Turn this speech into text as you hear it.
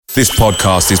This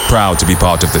podcast is proud to be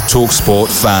part of the TalkSport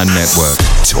Fan Network.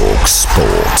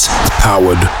 TalkSport.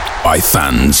 Powered by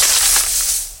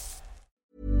fans.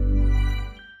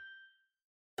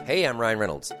 Hey, I'm Ryan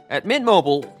Reynolds. At Mint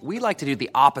Mobile, we like to do the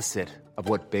opposite of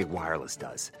what Big Wireless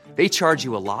does. They charge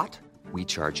you a lot, we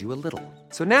charge you a little.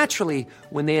 So naturally,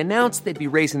 when they announced they'd be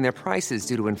raising their prices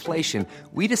due to inflation,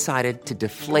 we decided to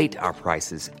deflate our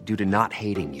prices due to not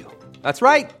hating you. That's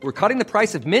right. We're cutting the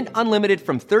price of Mint Unlimited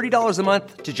from $30 a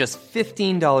month to just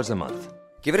 $15 a month.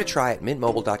 Give it a try at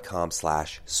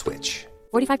mintmobile.com/switch.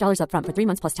 $45 up front for 3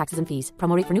 months plus taxes and fees.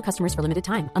 Promo rate for new customers for limited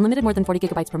time. Unlimited more than 40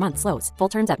 gigabytes per month. Slows full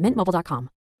terms at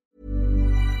mintmobile.com.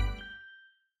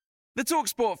 The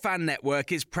TalkSport Fan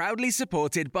Network is proudly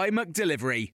supported by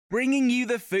McDelivery, bringing you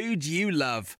the food you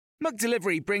love.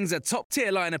 McDelivery brings a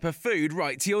top-tier lineup of food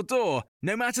right to your door.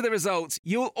 No matter the result,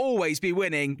 you'll always be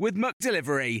winning with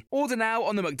McDelivery. Order now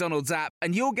on the McDonald's app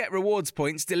and you'll get rewards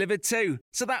points delivered too.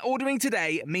 So that ordering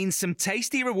today means some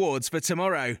tasty rewards for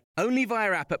tomorrow. Only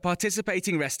via app at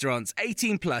participating restaurants.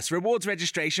 18 plus. Rewards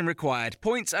registration required.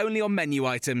 Points only on menu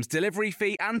items. Delivery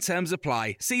fee and terms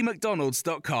apply. See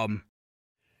mcdonalds.com.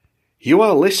 You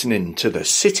are listening to the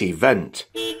City Vent,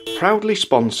 proudly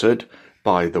sponsored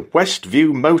by the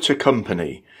Westview Motor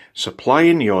Company,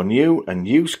 supplying your new and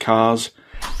used cars.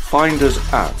 Find us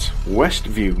at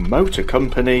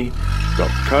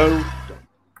westviewmotorcompany.co.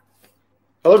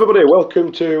 Hello everybody,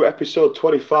 welcome to episode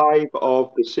 25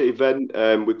 of the City Vent.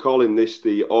 We're calling this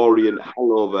the Orient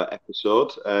Hangover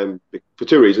episode for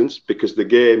two reasons. Because the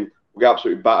game, we got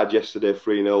absolutely battered yesterday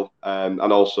 3-0,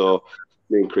 and also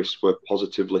me and Chris were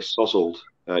positively sozzled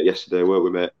yesterday, weren't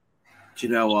we, mate? Do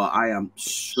you know what? I am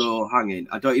so hanging.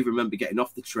 I don't even remember getting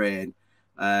off the train.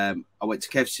 I went to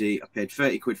KFC. I paid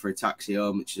 30 quid for a taxi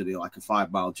home, which is only like a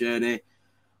 5-mile journey.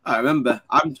 I remember.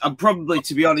 I'm probably,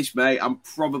 to be honest, mate, I'm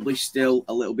probably still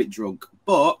a little bit drunk.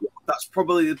 But that's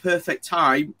probably the perfect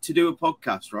time to do a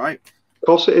podcast, right? Of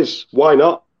course it is. Why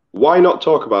not? Why not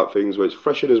talk about things where it's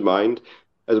fresh in his mind?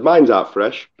 As minds aren't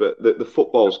fresh, but the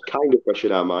football's kind of fresh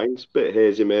in our minds. Bit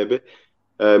hazy, maybe.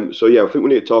 So, yeah, I think we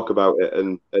need to talk about it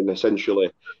and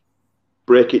essentially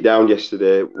break it down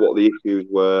yesterday, what the issues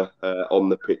were on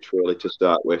the pitch, really, to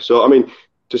start with. So, I mean,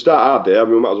 to start our day,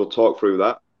 we might as well talk through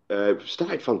that.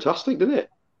 Started fantastic, didn't it?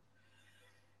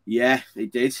 Yeah,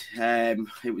 it did.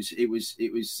 It was.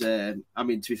 I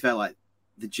mean, to be fair, like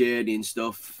the journey and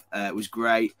stuff was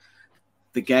great.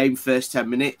 The game, first 10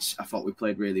 minutes, I thought we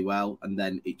played really well, and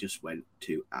then it just went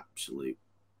to absolute.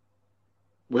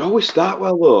 We always start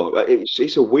well, though.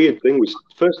 It's a weird thing.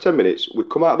 First 10 minutes, we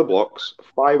come out of the blocks,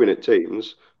 5-minute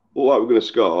teams, look like we're going to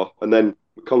score, and then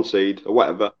we concede or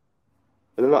whatever.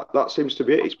 And then that seems to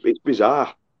be it. It's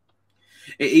bizarre.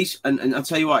 It is. And I'll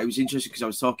tell you what, it was interesting because I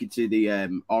was talking to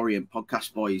the Orient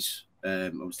podcast boys.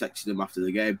 I was texting them after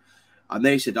the game, and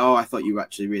they said, "Oh, I thought you were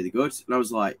actually really good." And I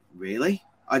was like, "Really?"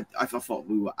 I thought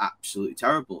we were absolutely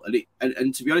terrible.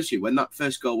 And to be honest with you, when that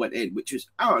first goal went in, which was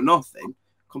out of nothing,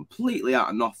 completely out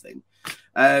of nothing,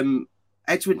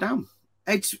 Eds went down.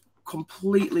 Eds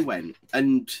completely went.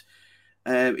 And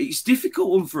it's a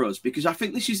difficult one for us because I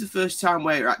think this is the first time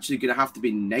we're actually going to have to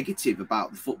be negative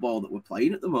about the football that we're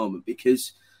playing at the moment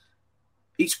because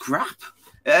it's crap.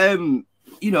 It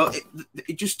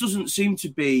just doesn't seem to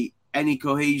be any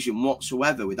cohesion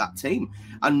whatsoever with that team.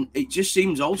 And it just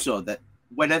seems also that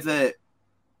whenever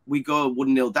we go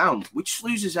 1-0 down, we just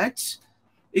lose his heads.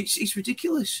 It's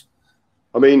ridiculous.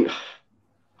 I mean,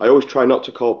 I always try not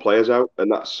to call players out, and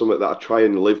that's something that I try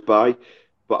and live by.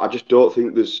 But I just don't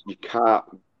think you can't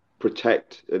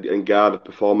protect and guard a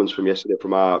performance from yesterday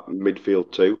from our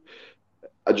midfield too.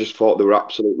 I just thought they were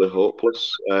absolutely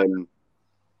hopeless. I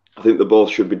think they both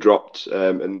should be dropped,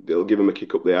 and it'll give them a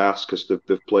kick up the arse because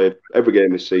they've played every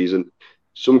game this season.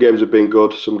 Some games have been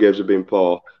good, some games have been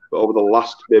poor. But over the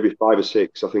last maybe 5 or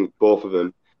 6, I think both of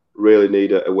them really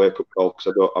need a wake-up call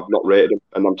because I've not rated them.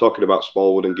 And I'm talking about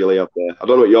Smallwood and Gilead there. I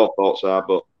don't know what your thoughts are,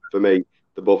 but for me,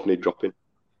 they both need dropping.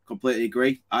 Completely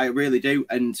agree. I really do.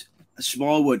 And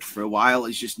Smallwood, for a while,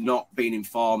 has just not been in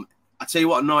form. I tell you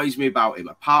what annoys me about him,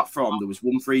 apart from there was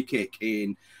one free kick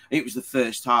in, I think it was the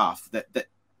first half, that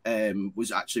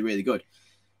was actually really good.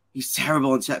 He's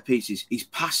terrible on set pieces. His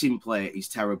passing play is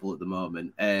terrible at the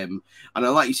moment. And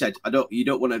like you said, you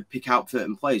don't want to pick out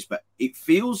certain players, but it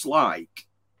feels like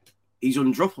he's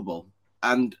undroppable,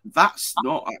 and that's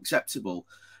not acceptable.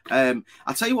 I'll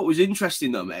tell you what was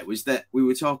interesting though, mate, was that we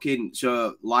were talking.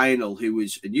 So Lionel, who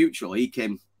was a neutral, he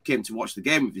came to watch the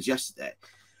game with us yesterday,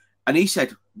 and he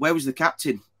said, "Where was the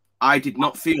captain? I did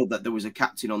not feel that there was a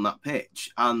captain on that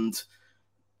pitch." And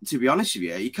to be honest with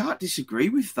you, you can't disagree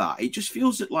with that. It just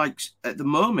feels that, like, at the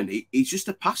moment, he's just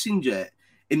a passenger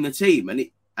in the team,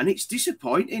 and it's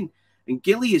disappointing. And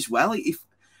Gilly as well. If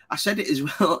I said it as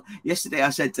well yesterday, I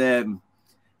said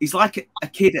he's like a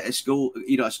kid at a school,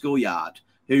 a schoolyard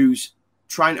who's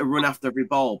trying to run after every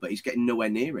ball, but he's getting nowhere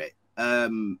near it.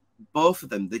 Both of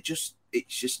them, it's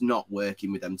just not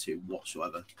working with them two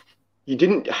whatsoever. You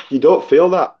don't feel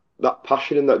that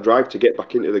passion and that drive to get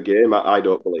back into the game. I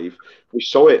don't believe we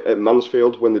saw it at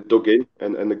Mansfield when they dug in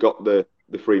and they got the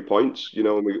 3 points.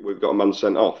 And we've got a man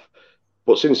sent off.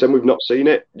 But since then, we've not seen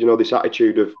it. This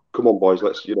attitude of "come on, boys,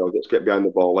 let's get behind the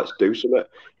ball, let's do something."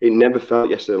 It never felt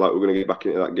yesterday like we were going to get back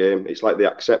into that game. It's like they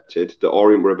accepted that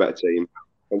Orient were a better team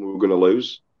and we were going to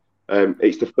lose.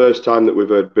 It's the first time that we've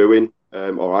heard booing,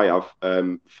 or I have,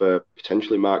 for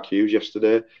potentially Mark Hughes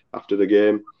yesterday after the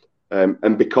game.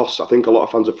 And because I think a lot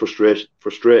of fans are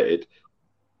frustrated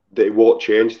that it won't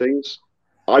change things.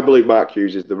 I believe Mark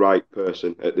Hughes is the right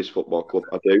person at this football club.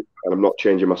 I do, and I'm not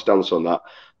changing my stance on that.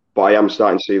 But I am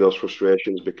starting to see those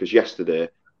frustrations because yesterday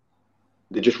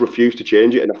they just refused to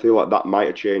change it, and I feel like that might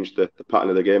have changed the pattern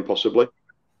of the game possibly.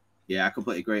 Yeah, I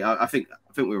completely agree. I think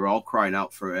we were all crying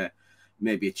out for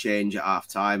maybe a change at half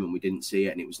time, and we didn't see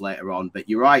it, and it was later on. But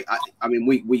you're right. I mean,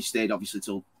 we stayed obviously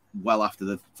till well after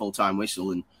the full time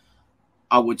whistle, and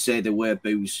I would say there were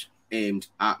boos aimed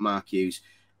at Mark Hughes.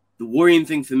 The worrying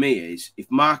thing for me is if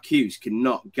Mark Hughes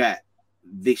cannot get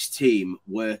this team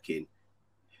working,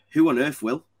 who on earth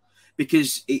will?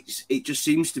 Because it just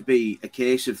seems to be a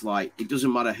case of like, it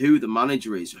doesn't matter who the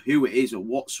manager is, or who it is, or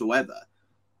whatsoever.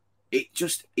 It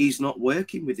just is not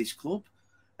working with this club.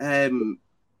 Do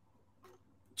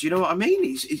you know what I mean?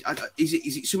 Is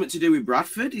it something to do with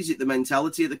Bradford? Is it the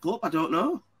mentality of the club? I don't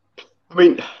know. I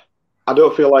mean, I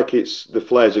don't feel like it's the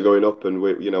flares are going up, and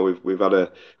we've had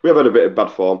a bit of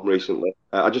bad form recently.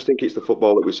 I just think it's the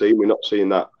football that we're seeing. We're not seeing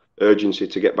that urgency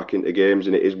to get back into games,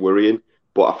 and it is worrying.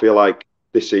 But I feel like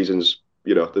this season's,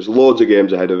 there's loads of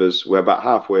games ahead of us. We're about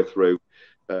halfway through,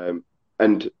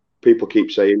 and people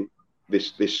keep saying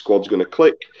this squad's going to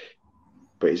click.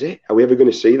 But is it? Are we ever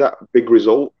going to see that big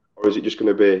result, or is it just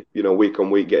going to be week on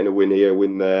week getting a win here, a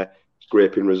win there,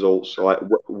 scraping results? So like,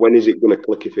 when is it going to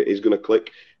click? If it is going to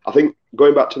click, I think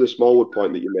going back to the Smallwood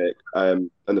point that you make, and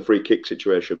the free kick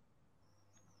situation,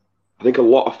 I think a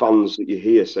lot of fans that you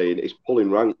hear saying he's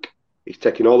pulling rank. He's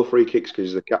taking all the free kicks because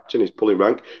he's the captain. He's pulling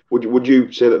rank. Would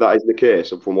you say that is the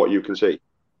case from what you can see?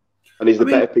 And is the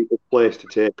better people placed to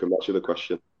take them? That's the other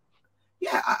question.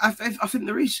 Yeah, I think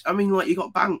there is. I mean, like, you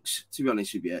got Banks, to be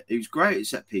honest with you, who's great at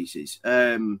set pieces.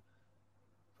 When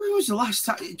was the last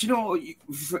time? Do you know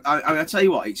what? I tell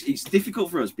you what, it's difficult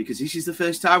for us because this is the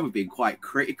first time we've been quite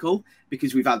critical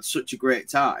because we've had such a great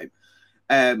time.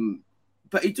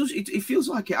 But it feels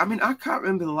like it. I mean, I can't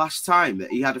remember the last time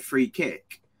that he had a free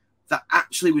kick that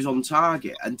actually was on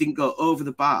target and didn't go over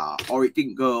the bar, or it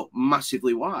didn't go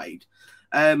massively wide.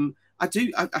 I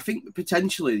think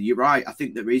potentially you're right. I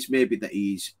think there is maybe that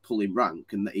he's pulling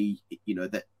rank and that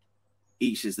that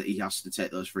he says that he has to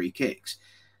take those free kicks,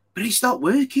 but it's not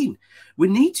working. We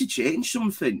need to change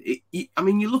something. I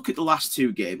mean, you look at the last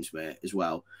two games, mate, as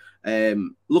well.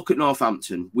 Look at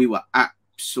Northampton. We were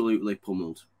absolutely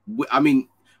pummeled.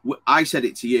 I said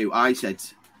it to you. I said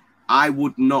I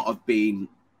would not have been.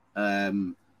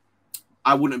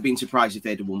 I wouldn't have been surprised if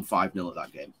they'd have won 5-0 at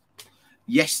that game.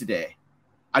 Yesterday,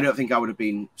 I don't think I would have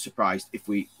been surprised if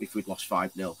we'd lost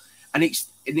 5-0. And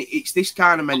it's this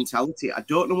kind of mentality. I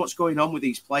don't know what's going on with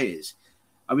these players.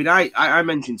 I mean, I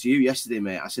mentioned to you yesterday,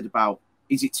 mate, I said about,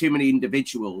 is it too many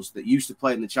individuals that used to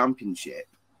play in the Championship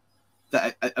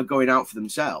that are going out for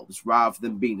themselves rather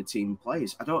than being a team of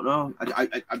players? I don't know.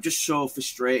 I'm just so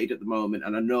frustrated at the moment.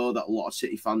 And I know that a lot of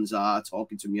City fans are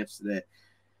talking to me yesterday.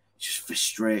 Just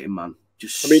frustrating, man.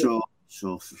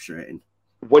 So frustrating.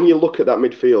 When you look at that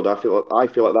midfield, I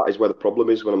feel like that is where the problem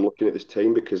is when I'm looking at this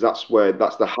team, because that's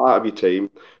the heart of your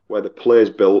team, where the players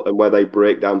built and where they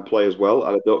break down play as well.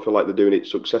 And I don't feel like they're doing it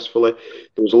successfully.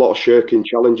 There was a lot of shirking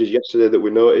challenges yesterday that we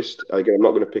noticed. Again, I'm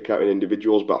not going to pick out any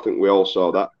individuals, but I think we all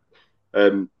saw that.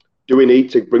 Do we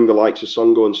need to bring the likes of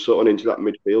Songo and Sutton into that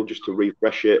midfield just to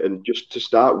refresh it and just to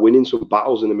start winning some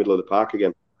battles in the middle of the park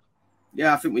again?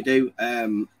 Yeah, I think we do.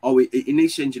 It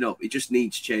needs changing up. It just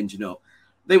needs changing up.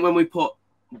 I think when we put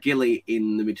Gilly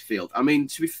in the midfield, I mean,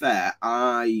 to be fair,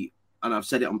 and I've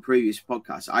said it on previous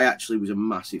podcasts, I actually was a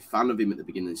massive fan of him at the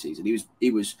beginning of the season.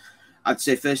 He was, I'd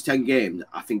say, first 10 games,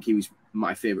 I think he was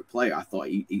my favourite player. I thought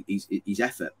his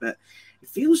effort, but it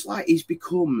feels like he's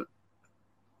become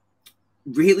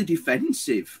really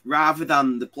defensive rather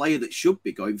than the player that should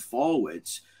be going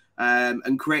forwards.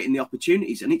 And creating the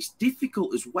opportunities. And it's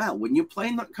difficult as well when you're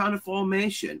playing that kind of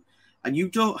formation and you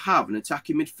don't have an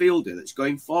attacking midfielder that's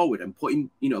going forward and putting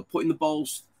the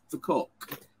balls for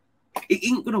Cook, it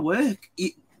ain't going to work.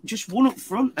 Just one up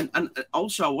front. And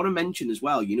also, I want to mention as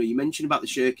well, you mentioned about the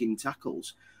shirking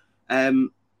tackles.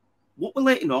 What were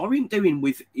Leyton Orient doing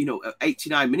with, at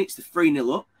 89 minutes, the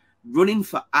 3-0 up, running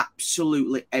for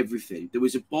absolutely everything? There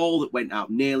was a ball that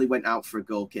nearly went out for a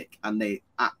goal kick, and they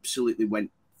absolutely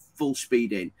went full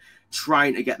speed in,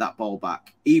 trying to get that ball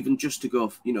back, even just to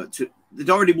go, they'd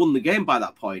already won the game by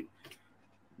that point.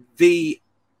 The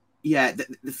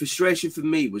frustration for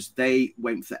me was they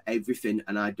went for everything,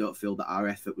 and I don't feel that our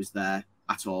effort was there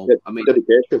at all. Yeah, I mean,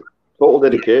 total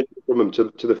dedication from them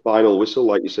to the final whistle,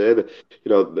 like you say. That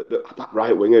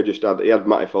right winger he had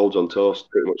Matty Folds on toast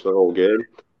pretty much the whole game.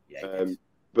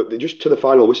 But they just to the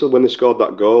final whistle when they scored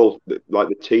that goal, like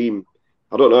the team,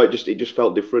 I don't know, it just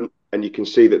felt different, and you can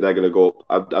see that they're going to go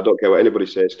up. I don't care what anybody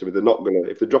says to me, they're not going to.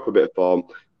 If they drop a bit of form,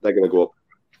 they're going to go up.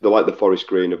 They're like the Forest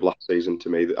Green of last season to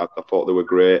me. I thought they were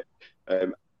great. I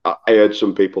heard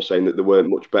some people saying that they weren't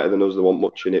much better than us. They weren't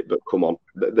much in it, but come on,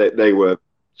 they were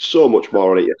so much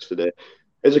more on it yesterday.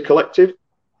 As a collective,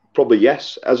 probably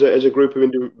yes. As a group of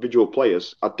individual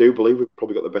players, I do believe we've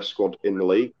probably got the best squad in the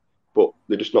league, but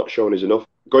they're just not showing us enough.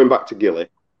 Going back to Gilly,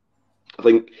 I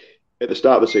think at the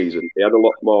start of the season, he had a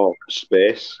lot more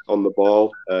space on the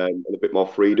ball and a bit more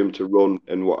freedom to run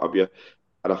and what have you.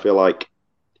 And I feel like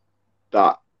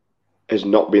that has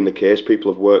not been the case.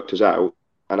 People have worked us out,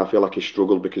 and I feel like he's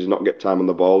struggled because he's not getting time on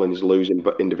the ball and he's losing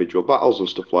individual battles and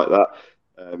stuff like that.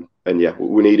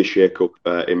 We need a shake-up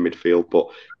in midfield. But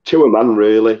to a man,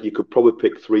 really, you could probably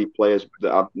pick 3 players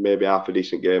that had maybe half a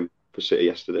decent game for City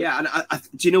yesterday. Yeah, and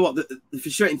do you know what? The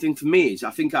frustrating thing for me is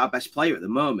I think our best player at the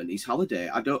moment is Halliday.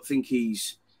 I don't think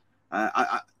he's...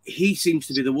 he seems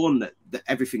to be the one that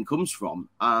everything comes from,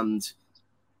 and...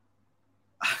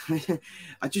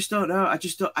 I just don't know. I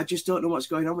just don't know what's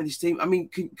going on with this team. I mean,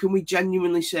 can we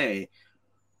genuinely say,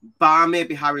 bar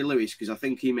maybe Harry Lewis, because I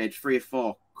think he made 3 or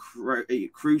 4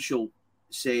 crucial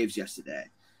saves yesterday,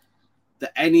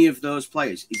 that any of those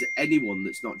players, is there anyone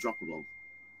that's not droppable?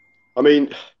 I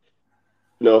mean,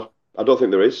 no, I don't think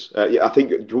there is. I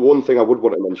think one thing I would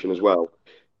want to mention as well,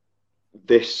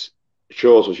 this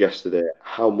shows us yesterday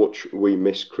how much we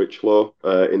miss Critchlow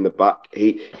in the back.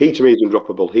 He to me is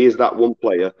undroppable. He is that one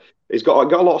player. He's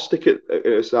got a lot of stick at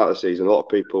the start of the season. A lot of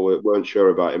people weren't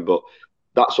sure about him, but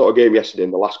that sort of game yesterday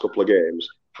in the last couple of games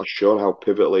has shown how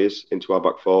pivotal he is into our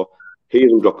back four. He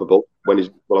is undroppable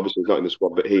obviously he's not in the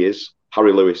squad, but he is.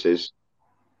 Harry Lewis is.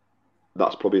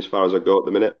 That's probably as far as I go at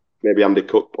the minute. Maybe Andy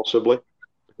Cook possibly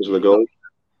because of the goal.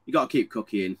 You got to keep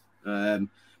Cookie in, but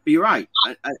you're right,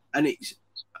 and it's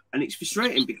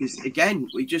frustrating because again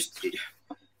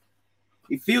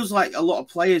it feels like a lot of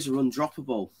players are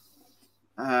undroppable.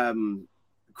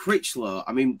 Critchlow,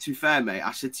 I mean, to be fair, mate,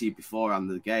 I said to you beforehand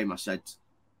the game, I said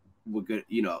we're good.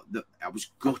 I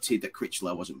was gutted that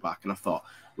Critchlow wasn't back, and I thought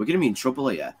we're going to be in trouble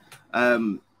here. I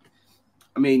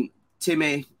mean,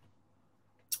 Timmy,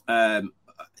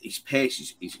 his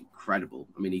pace is incredible.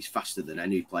 I mean, he's faster than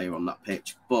any player on that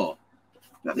pitch, but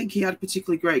I think he had a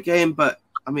particularly great game. But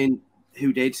I mean,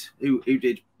 who did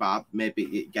bad?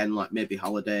 Maybe again, like maybe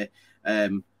Holiday.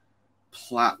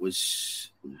 Platt was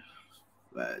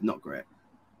not great.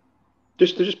 They're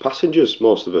just passengers,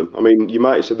 most of them. I mean, you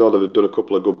might have said, they've done a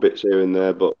couple of good bits here and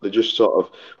there, but they just sort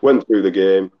of went through the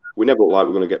game. We never looked like we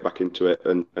were going to get back into it,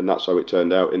 and that's how it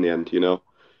turned out in the end,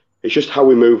 It's just how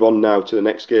we move on now to the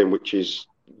next game, which is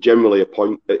generally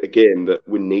a game that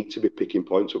we need to be picking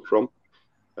points up from.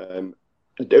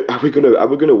 Are we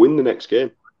going to win the next game?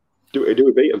 Do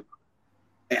we beat them?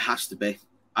 It has to be.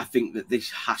 I think that this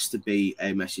has to be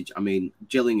a message. I mean,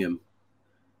 Gillingham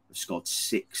have scored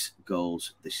 6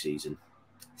 goals this season.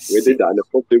 We did that in the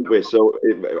pub, didn't we? So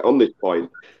on this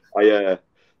point, I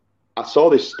saw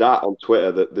this stat on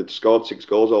Twitter that they'd scored 6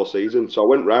 goals all season. So I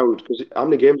went round, because how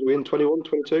many games were we in? 21,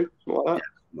 22? Something like that?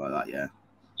 Yeah, like that, yeah.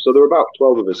 So there were about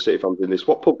 12 of us City fans in this.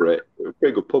 What pub were it? It was a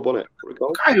pretty good pub, wasn't it?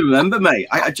 I can't remember, mate.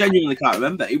 I genuinely can't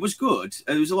remember. It was good.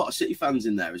 There was a lot of City fans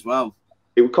in there as well.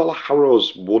 It was called a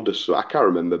Harrow's Wood, so I can't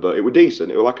remember, but it was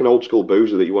decent. It was like an old school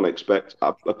boozer that you want to expect,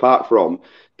 apart from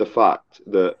the fact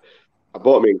that I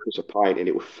bought me and Chris a pint and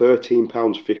it was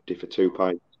 £13.50 for 2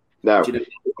 pints. Now, do you know,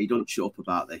 he don't shut up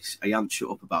about this. He hasn't shut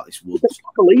up about this Woods. I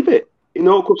can't believe it. In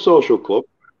Oak Club Social Club,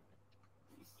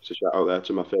 it's a shout out there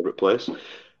to my favourite place,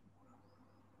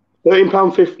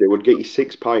 £13.50 would get you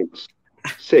 6 pints.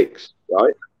 6,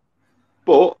 right?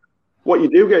 But what you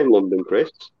do get in London, Chris,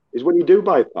 is when you do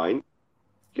buy a pint,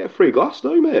 you get a free glass,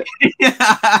 don't you, mate?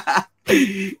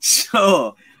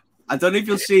 So, I don't know if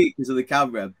you'll see it because of the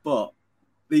camera, but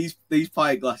these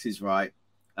pint glasses, right,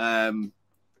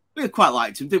 We quite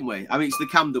liked them, didn't we? I mean, it's the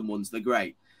Camden ones; they're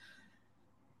great.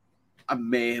 I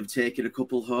may have taken a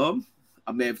couple home.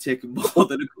 I may have taken more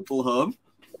than a couple home.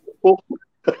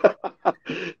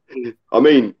 I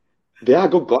mean, they are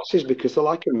good glasses because they're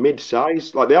like a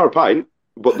mid-size. Like, they are a pint,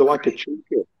 but they're like a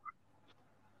chunky.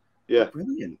 Yeah.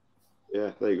 Brilliant.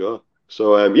 Yeah, there you go.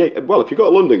 So, well, if you go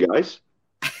to London, guys,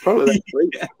 apparently that's free.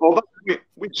 Yeah. Well,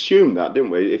 we assumed that,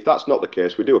 didn't we? If that's not the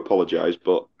case, we do apologise.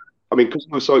 But, I mean, because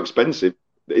they were so expensive,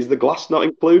 is the glass not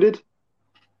included?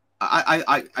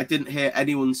 I didn't hear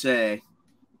anyone say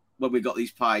when we got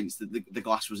these pints that the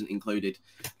glass wasn't included.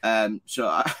 So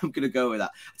I'm going to go with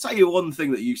that. I'll tell you one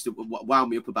thing that used to wound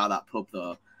me up about that pub,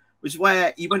 though, was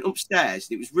where you went upstairs,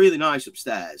 and it was really nice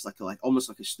upstairs, like almost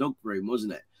like a snug room,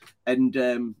 wasn't it?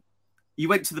 And you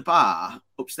went to the bar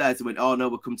upstairs and went, oh, no,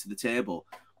 we'll come to the table.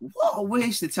 What a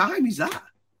waste of time is that?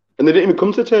 And they didn't even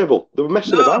come to the table. They were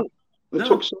messing about. They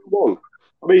took so long.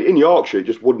 I mean, in Yorkshire, it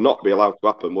just would not be allowed to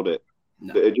happen, would it?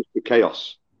 No. It'd just be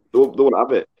chaos. They wouldn't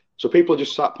have it. So people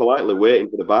just sat politely waiting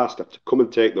for the bar staff to come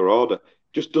and take their order.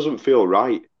 Just doesn't feel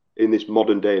right in this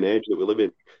modern day and age that we live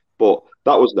in. But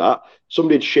that was that.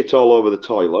 Somebody had shit all over the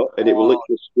toilet, and it was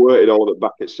literally squirted all over the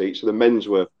back at seats. So the men's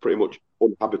were pretty much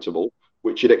uninhabitable,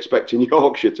 which you'd expect in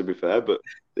Yorkshire, to be fair, but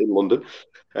in London,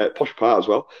 posh part as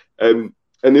well. And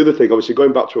the other thing, obviously,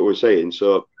 going back to what we were saying,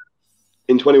 so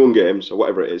in 21 games or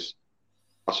whatever it is,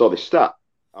 I saw this stat,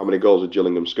 how many goals had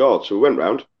Gillingham scored. So we went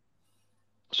round.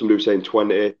 Somebody was saying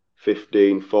 20,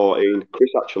 15, 14. Chris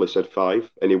actually said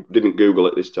 5, and he didn't Google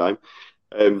it this time.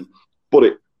 But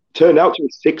it turned out to be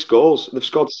 6 goals. They've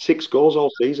scored 6 goals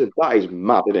all season. That is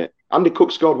mad, isn't it? Andy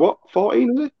Cook scored what?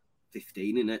 14, is it?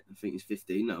 15, isn't it? I think it's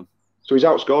 15 now. So he's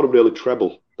outscored him nearly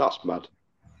treble. That's mad.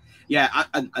 Yeah,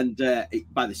 and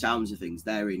by the sounds of things,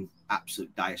 they're in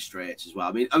absolute dire straits as well.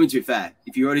 I mean, to be fair,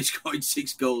 if you're only scoring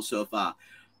 6 goals so far,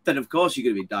 then of course you're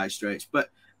going to be in dire straits. But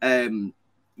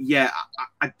yeah,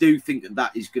 I do think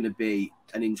that is going to be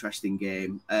an interesting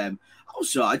game.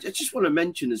 Also, I just want to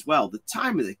mention as well, the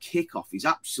time of the kickoff is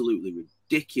absolutely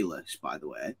ridiculous, by the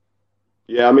way.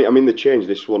 Yeah, I mean, they changed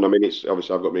this one. I mean, it's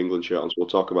obviously I've got my England shirt on, so we'll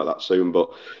talk about that soon. But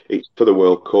it's for the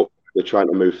World Cup. They're trying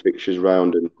to move fixtures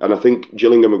around, and I think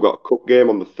Gillingham have got a cup game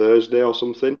on the Thursday or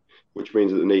something, which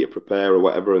means that they need to prepare or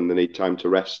whatever, and they need time to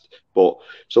rest. But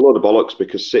it's a load of bollocks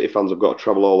because City fans have got to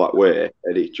travel all that way,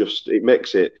 and it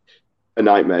makes it a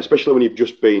nightmare, especially when you've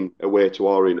just been away to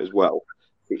Orient as well.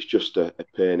 It's just a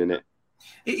pain, isn't it?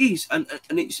 It is, and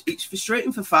it's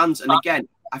frustrating for fans. And again,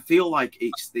 I feel like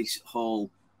it's this whole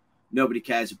nobody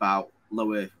cares about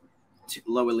lower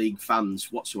league fans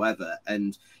whatsoever,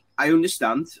 and I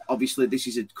understand. Obviously, this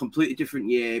is a completely different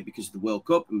year because of the World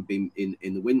Cup and being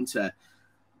in the winter.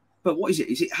 But what is it?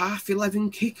 Is it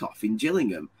 11:30 kickoff in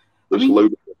Gillingham? It's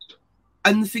ludicrous.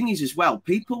 And the thing is, as well,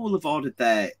 people will have ordered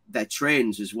their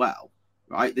trains as well,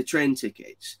 right? The train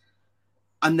tickets,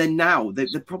 and then now they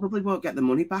probably won't get the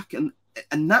money back, and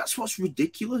that's what's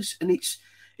ridiculous. And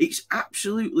it's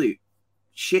absolutely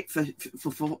shit for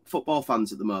football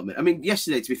fans at the moment. I mean,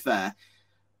 yesterday, to be fair,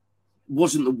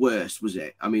 wasn't the worst, was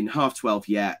it? I mean, 12:30,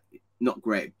 yeah, not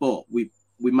great, but we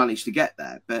managed to get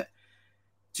there. But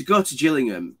to go to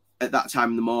Gillingham at that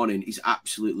time in the morning is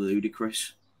absolutely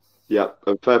ludicrous. Yeah,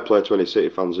 and fair play to any City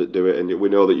fans that do it. And we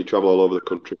know that you travel all over the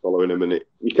country following them, and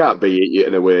you can't beat it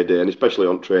in a way day, and especially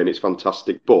on train, it's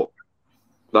fantastic. But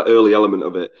that early element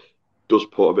of it does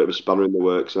put a bit of a spanner in the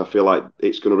works, and I feel like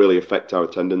it's going to really affect our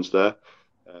attendance there.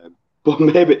 But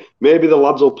maybe the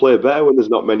lads will play better when there's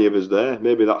not many of us there.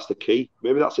 Maybe that's the key.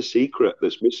 Maybe that's a secret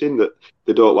that's missing, that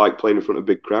they don't like playing in front of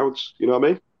big crowds. You know what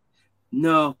I mean?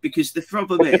 No, because the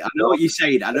problem is, I know what you're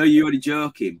saying. I know you're only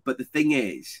joking, but the thing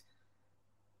is,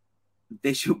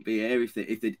 they shouldn't be here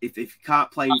if they can't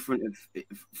play in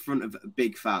front of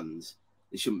big fans.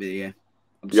 They shouldn't be here.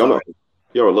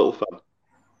 You're a little fan.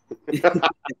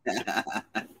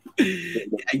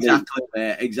 Exactly,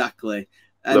 mate, exactly.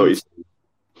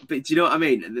 But do you know what I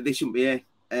mean? They shouldn't be here.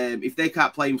 If they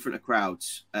can't play in front of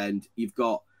crowds, and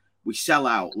we sell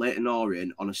out Leyton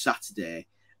Orient on a Saturday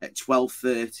at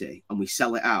 12:30, and we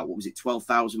sell it out. What was it,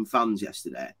 12,000 fans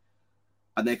yesterday?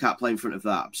 And they can't play in front of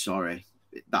that. I'm sorry,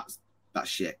 that's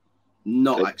shit.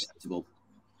 Not acceptable.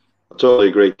 I totally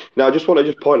agree. Now, I just want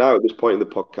to point out at this point in the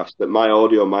podcast that my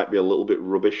audio might be a little bit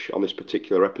rubbish on this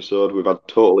particular episode. We've had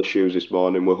total issues this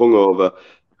morning. We're hungover.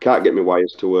 Can't get my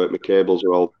wires to work. My cables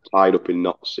are all tied up in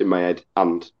knots in my head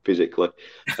and physically.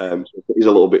 So it's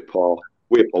a little bit poor.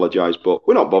 We apologise, but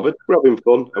we're not bothered. We're having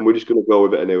fun, and we're just going to go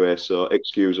with it anyway, so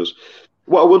excuse us.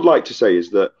 What I would like to say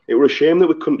is that it was a shame that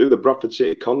we couldn't do the Bradford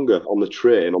City conga on the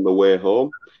train on the way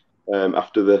home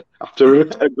after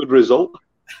a good result.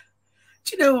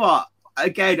 Do you know what?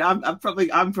 Again, I'm probably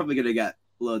going to get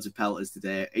loads of pelters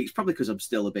today. It's probably because I'm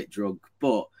still a bit drunk.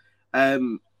 But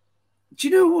do you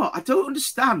know what? I don't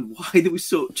understand why there was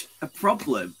such a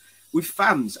problem with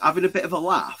fans having a bit of a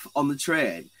laugh on the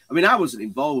train. I mean, I wasn't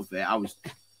involved with it. I was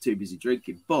too busy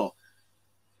drinking. But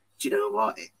do you know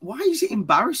what? Why is it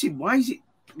embarrassing? Why is it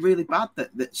really bad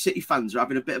that City fans are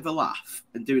having a bit of a laugh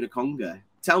and doing a conga?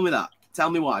 Tell me that. Tell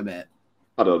me why, mate.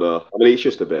 I don't know. I mean, it's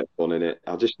just a bit of fun, in it.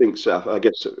 I just think so. I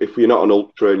guess if you're not an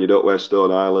ultra and you don't wear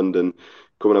Stone Island and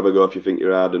come and have a go if you think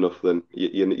you're hard enough, then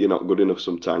you're not good enough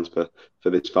sometimes for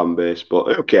this fan base.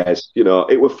 But who cares? You know,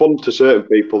 it was fun to certain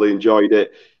people. They enjoyed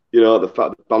it. You know,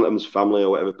 the Bantam's family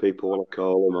or whatever people want to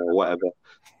call them or whatever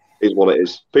is what it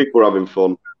is. People are having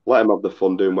fun. Let them have the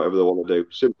fun doing whatever they want to do.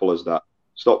 Simple as that.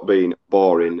 Stop being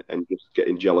boring and just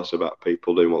getting jealous about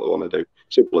people doing what they want to do.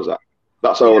 Simple as that.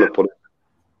 That's how I want to put it.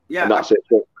 Yeah, and that's it.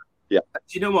 Yeah. Do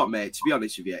you know what, mate? To be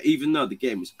honest with you, even though the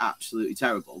game was absolutely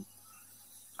terrible,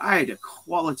 I had a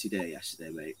quality day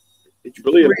yesterday, mate.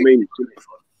 Brilliant. I mean,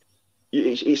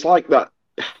 it's like that.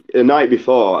 The night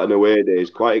before an away day is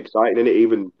quite exciting, isn't it?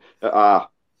 Even at our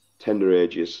tender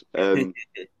ages,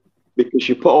 because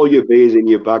you put all your beers in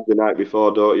your bag the night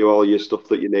before, don't you? All your stuff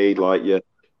that you need, like your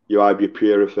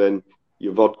ibuprofen,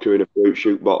 your vodka in a fruit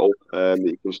shoot bottle that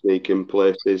you can sneak in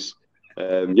places,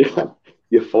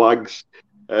 your flags,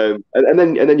 and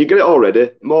then you get it all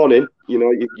ready. Morning, you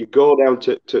know, you go down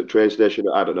to train station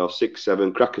at, I don't know, 6,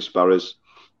 7, crack a sparrows.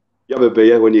 You have a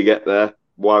beer when you get there.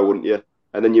 Why wouldn't you?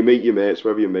 And then you meet your mates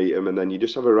wherever you meet them, and then you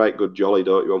just have a right good jolly,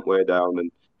 don't you? On way down,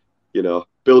 and you know,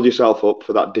 build yourself up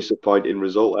for that disappointing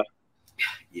result.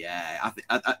 Yeah,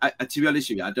 I to be honest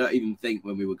with you, I don't even think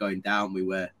when we were going down we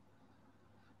were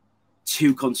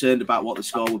too concerned about what the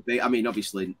score would be. I mean,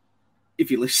 obviously,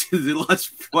 if you listen to the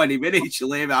last 20 minutes,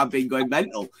 you'll hear I've been going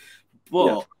mental.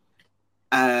 But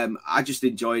I just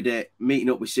enjoyed it, meeting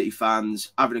up with City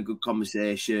fans, having a good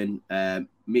conversation,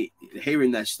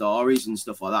 hearing their stories and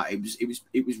stuff like that.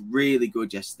 It was really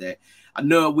good yesterday. I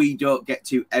know we don't get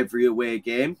to every away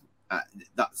game.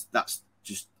 That's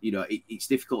just, you know, it's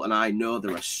difficult, and I know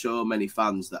there are so many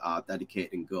fans that are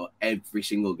dedicated and go every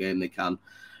single game they can.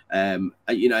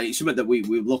 You know, it's something that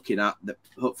we're looking at, that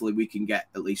hopefully we can get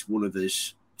at least one of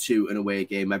us to an away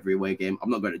game, every away game. I'm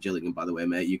not going to Gillingham, by the way,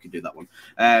 mate. You can do that one.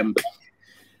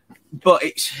 But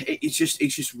it's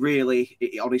just really,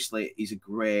 honestly, it's a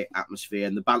great atmosphere,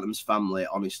 and the Bantams family,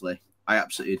 honestly, I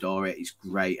absolutely adore it. It's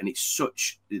great, and it's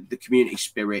such, the community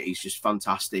spirit is just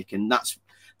fantastic, and that's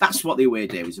what the away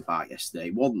day was about yesterday.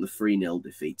 It wasn't the 3-0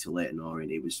 defeat to Leyton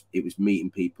Orient. It was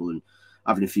meeting people and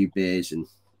having a few beers and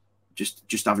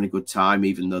just having a good time,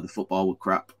 even though the football were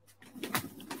crap.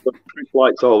 Chris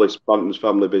likes all this Bantams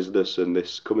family business and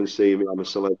this come and see me, I'm a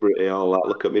celebrity, all that,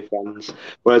 look at me fans.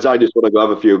 Whereas I just want to go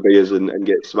have a few beers and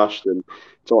get smashed and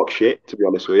talk shit, to be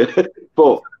honest with you.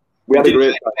 But we had a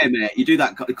great time. Mate, you do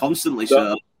that constantly,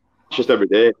 so. It's just every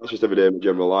day. That's just every day in my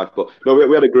general life. But no,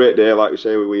 we had a great day, like we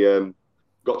say. We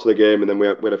got to the game and then we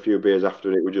had a few beers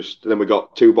after, and then we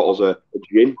got 2 bottles of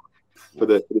gin for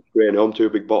the train home, 2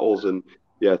 big bottles, and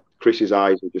yeah, Chris's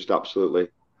eyes were just absolutely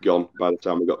gone by the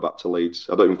time we got back to Leeds.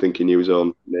 I don't even think he knew his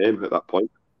own name at that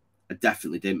point. I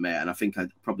definitely didn't, mate, and I think I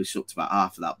probably sucked about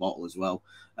half of that bottle as well.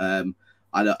 I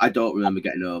don't remember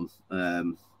getting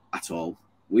home at all.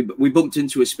 We bumped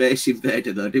into a Space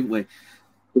Invader though, didn't we?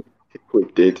 We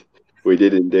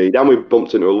did indeed, and we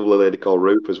bumped into a lovely lady called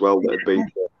Ruth as well that had been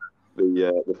to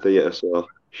the theatre. So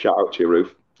shout out to you,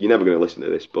 Ruth. You're never going to listen to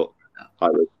this, but hi,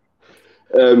 Ruth.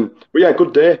 But yeah,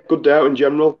 good day out in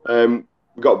general.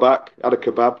 We got back, had a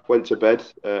kebab, went to bed,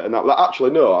 and that.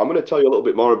 Actually, no, I'm going to tell you a little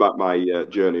bit more about my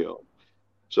journey home.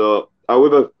 So I'm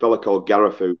with a fella called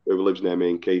Gareth who lives near me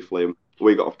in Keighley, and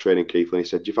we got off train in Keighley. And he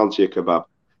said, "Do you fancy a kebab?"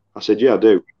 I said, "Yeah, I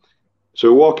do."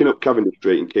 So we're walking up Cavendish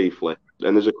Street in Keighley,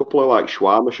 and there's a couple of like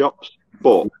shawarma shops,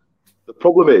 but the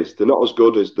problem is they're not as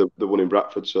good as the one in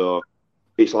Bradford. So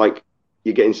it's like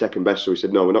you're getting second best. So we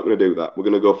said, "No, we're not going to do that. We're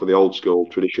going to go for the old school,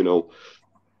 traditional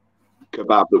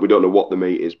kebab that we don't know what the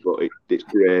meat is, but it's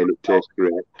great and it tastes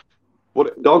great."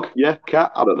 What, dog? Yeah,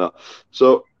 cat? I don't know.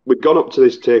 So we'd gone up to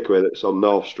this takeaway that's on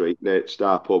North Street near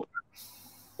Star Pub,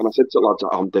 and I said to the lads,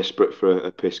 "I'm desperate for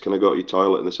a piss. Can I go to your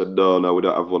toilet?" And they said, No, we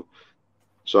don't have one.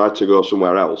 So I had to go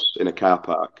somewhere else in a car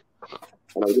park,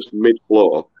 and I was just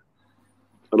mid-floor,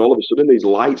 and all of a sudden these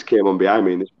lights came on behind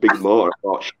me in this big motor. I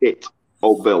thought, shit,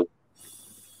 old Bill.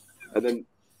 And then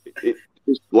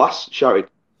this lass shouted,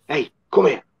 "Hey, come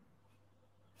here."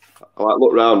 I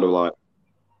looked round, I'm like,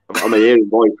 am I hearing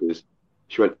voices?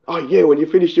 She went, "Oh yeah, when you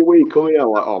finish your week, come here." I'm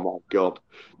like, oh my God.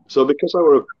 So because I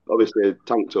were obviously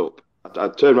tanked up, I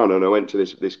turned around and I went to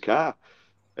this car.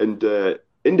 and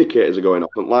indicators are going off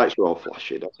and lights are all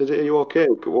flashing. I said, "Are you okay?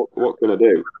 What can I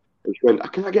do?" And she went, "I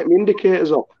can't get my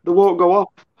indicators off. They won't go off."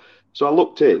 So I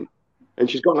looked in, and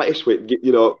she's got like this with,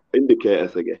 indicator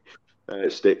thingy,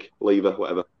 stick, lever,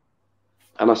 whatever.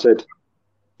 And I said,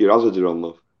 "Your hazards are on,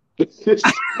 love."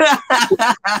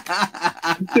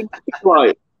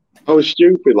 Like, I was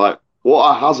stupid. Like, what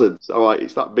are hazards? I'm like,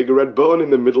 it's that big red button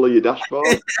in the middle of your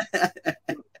dashboard.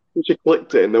 And she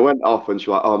clicked it and they went off, and she's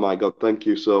like, "Oh my God, thank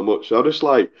you so much." So I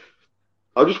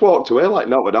just walked away like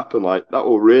nothing had happened. Like, that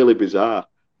was really bizarre.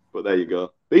 But there you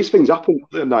go. These things happen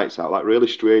the nights out, like really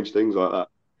strange things like that.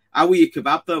 How were your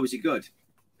kebab though? Was it good?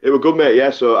 It was good, mate.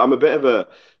 Yeah. So I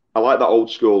like that old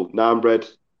school naan bread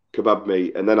kebab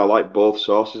meat, and then I like both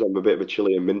sauces. I'm a bit of a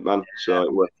chili and mint man.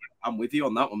 So I'm with you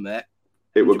on that one, mate.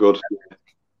 it was good.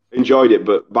 Enjoyed it,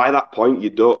 but by that point, you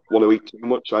don't want to eat too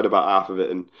much. So I had about half of it,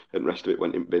 and the rest of it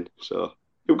went in bin. So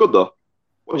it was good though.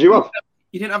 What did you have?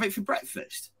 You didn't have it for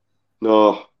breakfast?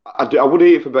 No, I would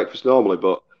eat it for breakfast normally,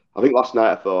 but I think last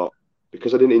night I thought,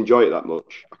 because I didn't enjoy it that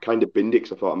much, I kind of binned it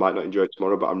because I thought I might not enjoy it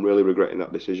tomorrow, but I'm really regretting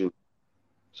that decision.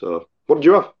 So, what did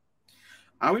you have?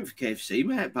 I went for KFC,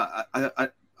 mate, but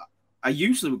I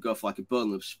usually would go for like a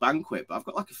boneless banquet, but I've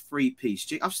got like a 3-piece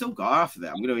chicken. I've still got half of it.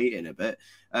 I'm going to eat it in a bit.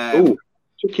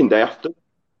 Chicken day after.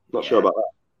 Not sure about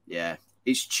that. Yeah,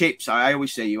 it's chips. I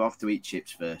always say you have to eat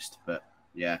chips first, but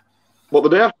yeah. What, the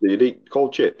day after? You'd eat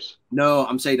cold chips? No,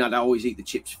 I'm saying I'd always eat the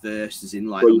chips first, as in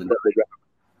like Well, on the night.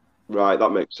 Right, that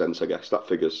makes sense, I guess. That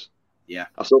figures. Yeah.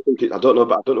 I still think I don't know,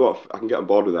 but I don't know what I can get on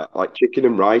board with that. Like chicken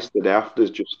and rice the day after is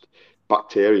just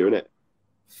bacteria, isn't it?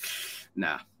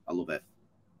 Nah, I love it.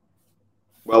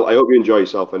 Well, I hope you enjoy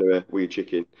yourself anyway with your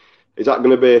chicken. Is that going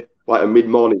to be like a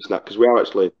mid-morning snack? Because we are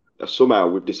actually, somehow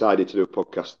we've decided to do a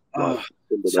podcast in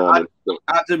the morning.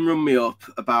 Adam rung me up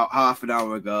about half an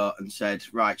hour ago and said,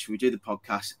 "Right, should we do the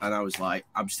podcast?" And I was like,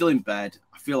 "I'm still in bed.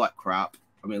 I feel like crap.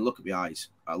 I mean, look at my eyes.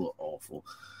 I look awful."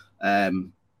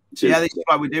 So yeah, this is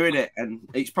why we're doing it, and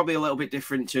it's probably a little bit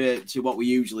different to what we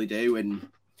usually do.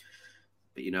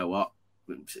 But you know what?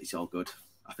 It's all good,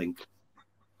 I think.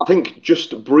 I think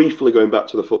just briefly going back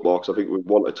to the football, because I think we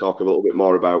want to talk a little bit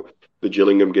more about the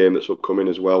Gillingham game that's upcoming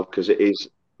as well, because it is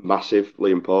massively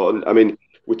important. I mean,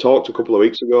 we talked a couple of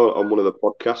weeks ago on one of the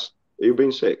podcasts. Are you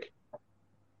been sick?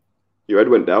 Your head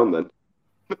went down then.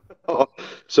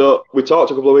 So we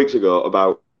talked a couple of weeks ago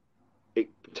about it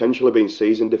potentially being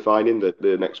season defining,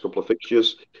 the next couple of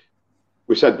fixtures.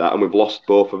 We said that, and we've lost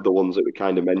both of the ones that we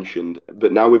kind of mentioned.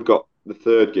 But now we've got the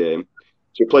third game.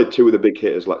 So we played two of the big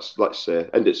hitters, let's say,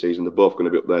 end of season. They're both going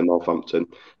to be up there, Northampton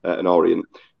and Orient.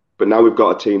 But now we've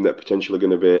got a team that potentially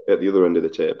going to be at the other end of the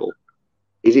table.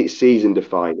 Is it season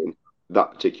defining,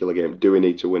 that particular game? Do we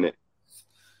need to win it?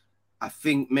 I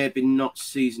think maybe not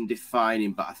season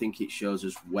defining, but I think it shows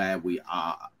us where we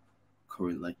are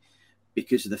currently,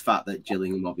 because of the fact that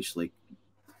Gillingham obviously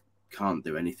can't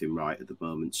do anything right at the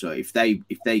moment. So if they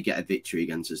get a victory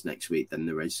against us next week, then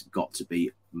there has got to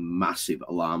be massive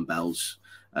alarm bells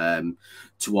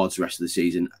towards the rest of the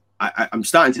season. I'm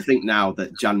starting to think now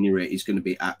that January is going to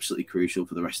be absolutely crucial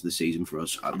for the rest of the season for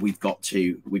us. We've got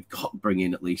to bring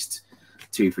in at least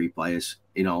 2-3 players,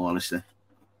 in all honesty.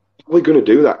 We're going to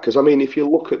do that because, I mean, if you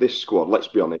look at this squad, let's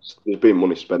be honest, there's been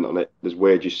money spent on it. There's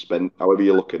wages spent. However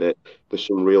you look at it, there's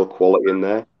some real quality in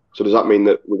there. So does that mean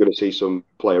that we're going to see some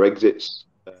player exits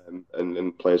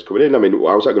and players coming in? I mean,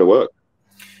 how's that going to work?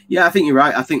 Yeah, I think you're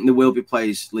right. I think there will be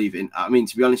players leaving. I mean,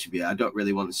 to be honest with you, I don't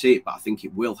really want to see it, but I think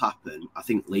it will happen. I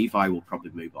think Levi will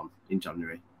probably move on in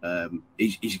January.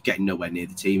 He's getting nowhere near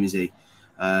the team, is he?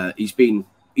 He's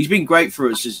been great for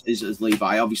us as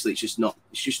Levi. Obviously, it's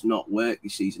just not work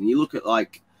this season. You look at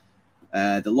like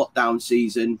the lockdown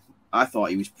season. I thought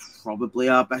he was probably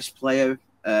our best player,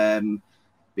 but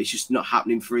it's just not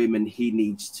happening for him, and he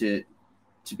needs to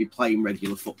be playing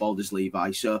regular football as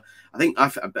Levi. So I think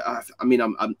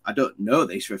I don't know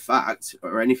this for a fact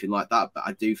or anything like that, but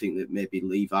I do think that maybe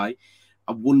Levi.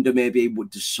 I wonder maybe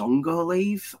would Songo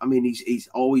leave? I mean, he's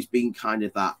always been kind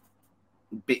of that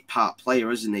bit part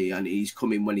player, isn't he? And he's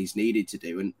coming when he's needed to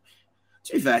do. And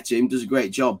to be fair to him, does a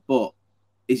great job. But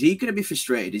is he going to be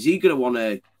frustrated? Is he going to want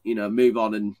to, move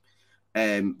on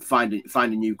and find a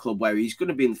new club where he's going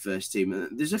to be in the first team?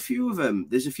 And there's a few of them.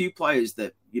 There's a few players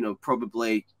that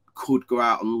probably could go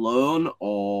out on loan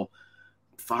or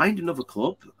find another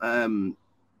club.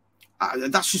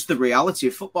 That's just the reality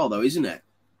of football, though, isn't it?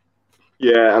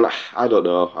 Yeah, and I don't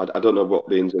know. I don't know what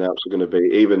the ins and outs are going to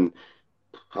be. Even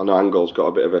I know Angol's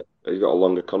got he's got a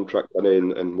longer contract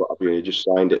and what have you. He just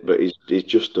signed it, but he's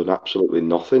just done absolutely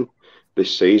nothing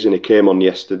this season. He came on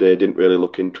yesterday, didn't really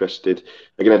look interested.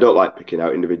 Again, I don't like picking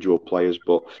out individual players,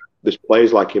 but there's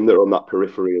players like him that are on that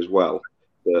periphery as well.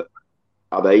 That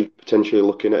are they potentially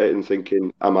looking at it and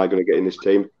thinking, am I going to get in this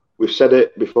team? We've said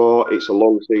it before, it's a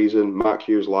long season. Mark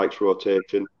Hughes likes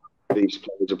rotation. These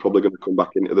players are probably going to come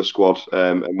back into the squad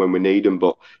and when we need them,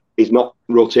 but he's not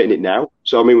rotating it now.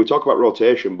 So, I mean, we talk about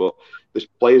rotation, but there's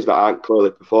players that aren't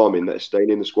clearly performing that are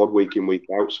staying in the squad week in, week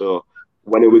out. So,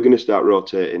 when are we going to start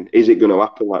rotating? Is it going to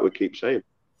happen like we keep saying?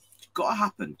 It's got to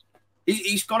happen.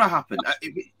 It's got to happen.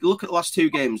 If you look at the last 2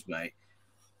 games, mate,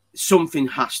 something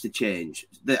has to change.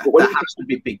 There has to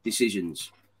be big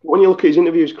decisions. When you look at his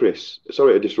interviews, Chris,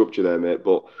 sorry to disrupt you there, mate,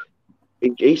 but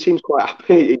he seems quite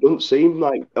happy. He doesn't seem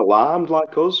like alarmed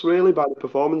like us, really, by the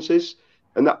performances.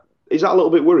 And is that a little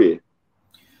bit worrying?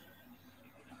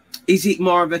 Is it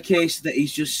more of a case that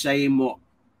he's just saying what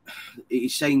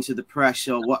he's saying to the press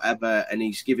or whatever, and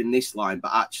he's giving this line,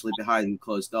 but actually behind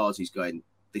closed doors, he's going,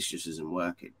 this just isn't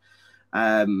working?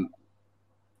 I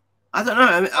don't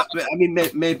know. I mean,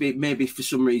 maybe for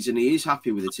some reason he is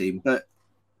happy with the team, but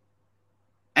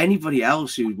anybody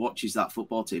else who watches that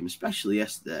football team, especially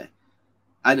yesterday,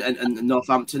 and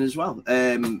Northampton as well,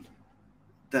 there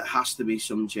has to be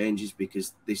some changes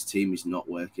because this team is not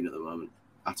working at the moment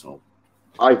at all.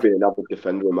 I've been an avid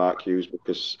defender of Mark Hughes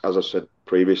because, as I said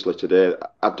previously today,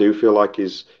 I do feel like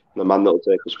he's the man that will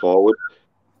take us forward.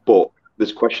 But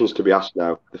there's questions to be asked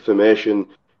now. The formation,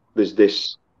 there's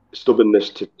this stubbornness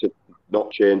to not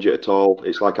change it at all.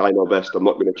 It's like, I know best, I'm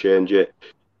not going to change it.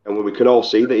 And we can all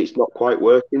see that it's not quite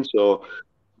working. So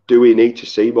do we need to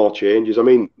see more changes? I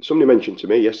mean, somebody mentioned to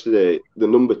me yesterday, the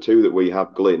number 2 that we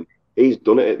have, Glyn, he's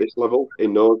done it at this level. He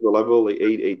knows the level.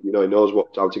 He knows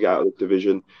how to get out of the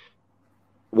division.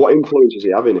 What influence is he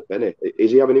having, if any?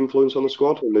 Is he having influence on the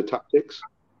squad and the tactics?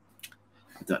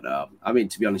 I don't know. I mean,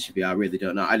 to be honest with you, I really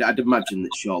don't know. I'd imagine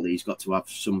that surely he's got to have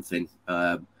something.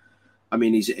 I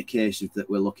mean, is it a case of that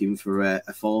we're looking for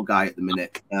a fall guy at the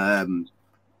minute?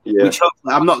 Yeah. Which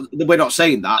we're not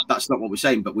saying that. That's not what we're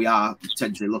saying, but we are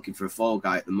potentially looking for a fall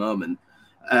guy at the moment.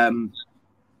 I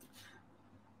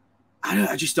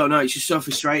just don't know. It's just so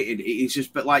frustrating. It's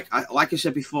just, but like I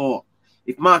said before,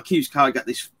 if Mark Hughes can't get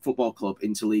this football club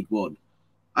into League One,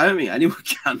 I don't think anyone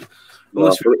can.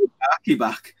 Unless we get Aki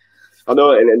back. I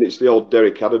know, and it's the old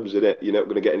Derek Adams, isn't it? You're not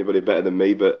going to get anybody better than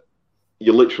me, but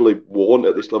you literally won't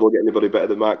at this level get anybody better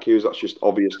than Mark Hughes. That's just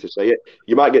obvious to say it.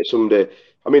 You might get somebody.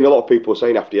 I mean, a lot of people were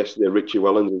saying after yesterday, Richie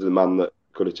Wellens is the man that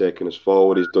could have taken us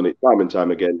forward. He's done it time and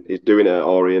time again. He's doing it at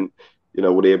Orient. You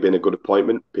know, would he have been a good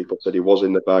appointment? People said he was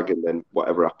in the bag, and then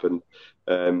whatever happened.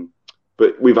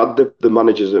 But we've had the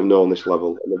managers that have known this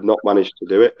level and have not managed to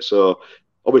do it. So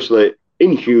obviously,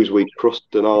 in Hughes, we trust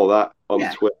and all that on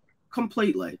Twitter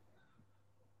completely.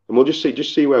 And we'll just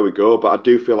see where we go. But I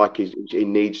do feel like he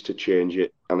needs to change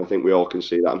it, and I think we all can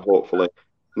see that. And hopefully,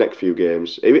 next few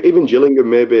games, even Gillingham,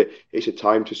 maybe it's a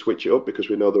time to switch it up because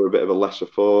we know they're a bit of a lesser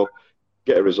foe.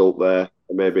 Get a result there,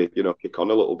 and maybe kick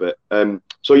on a little bit.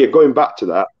 So yeah, going back to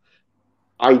that,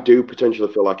 I do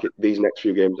potentially feel like these next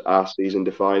few games are season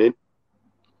defining.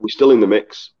 We're still in the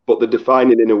mix, but they're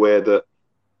defining in a way that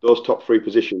those top 3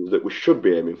 positions that we should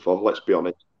be aiming for, let's be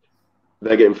honest,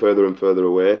 they're getting further and further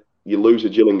away. You lose a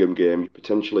Gillingham game, you're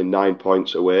potentially 9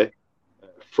 points away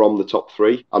from the top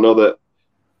 3. I know that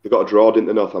they got a draw, didn't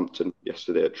they, Northampton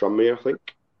yesterday at Tranmere, I think.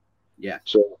 Yeah.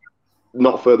 So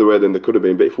not further away than they could have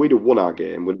been, but if we'd have won our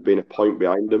game, we'd have been a point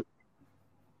behind them.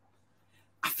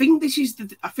 I think this is the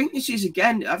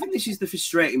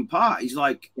frustrating part. Is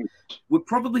like we're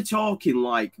probably talking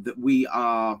like that we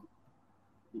are,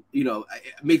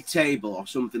 mid-table or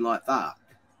something like that.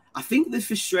 I think the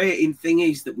frustrating thing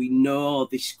is that we know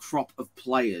this crop of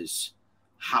players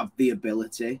have the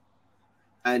ability,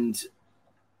 and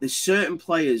there's certain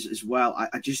players as well.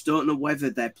 I just don't know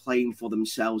whether they're playing for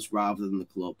themselves rather than the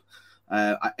club.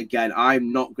 Again,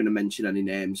 I'm not going to mention any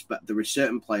names, but there are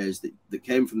certain players that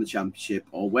came from the Championship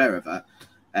or wherever,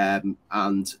 and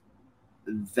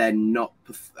they're not.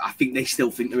 I think they still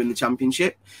think they're in the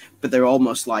Championship, but they're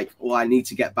almost like, well, I need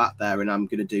to get back there, and I'm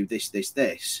going to do this.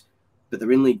 But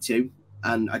they're in League Two,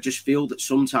 and I just feel that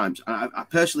sometimes, and I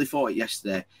personally thought it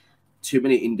yesterday, too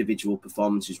many individual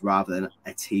performances rather than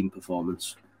a team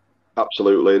performance.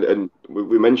 Absolutely, and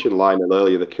we mentioned Lionel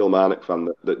earlier, the Kilmarnock fan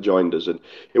that joined us, and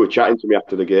he was chatting to me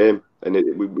after the game, and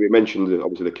we mentioned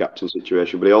obviously the captain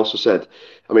situation, but he also said,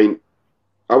 I mean,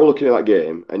 I was looking at that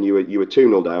game, and you were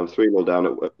 2-0 down, 3-0 down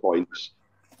at points,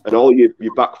 and all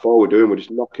your back four were doing were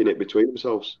just knocking it between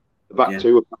themselves. The back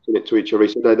two were passing it to each other. He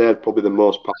said they had probably the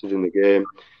most passes in the game.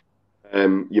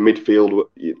 Your midfield,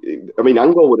 I mean,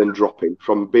 Angle were then dropping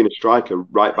from being a striker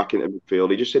right back into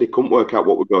midfield. He just said he couldn't work out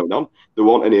what was going on. There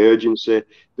weren't any urgency.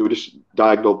 There were just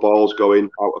diagonal balls going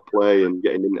out of play and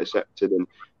getting intercepted, and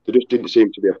there just didn't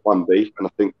seem to be a plan B. And I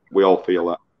think we all feel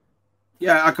that.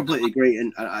 Yeah, I completely agree.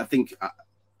 And I think,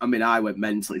 I mean, I went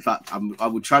mental. In fact, I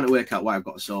was trying to work out why I've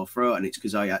got a sore throat, and it's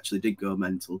because I actually did go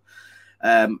mental.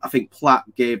 I think Platt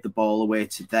gave the ball away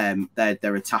to them,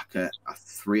 their attacker,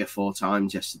 3 or 4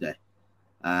 times yesterday.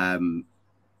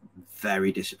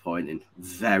 Very disappointing.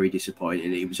 Very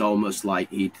disappointing. It was almost like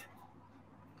he'd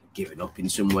given up in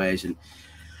some ways. And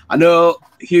I know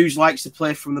Hughes likes to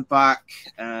play from the back.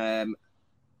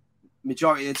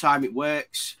 Majority of the time it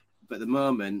works, but at the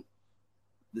moment,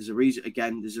 there's a reason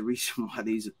why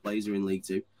these players are in League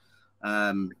Two.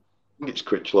 I think it's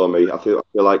Critchlow, me. I feel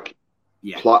like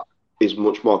Platt is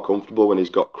much more comfortable when he's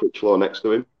got Critchlow next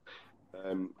to him.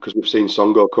 Because we've seen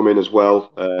Songo come in as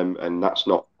well, and that's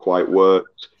not quite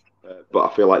worked. But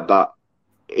I feel like that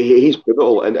he's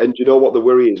pivotal. And you know what the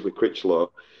worry is with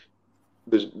Critchlow?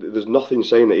 There's nothing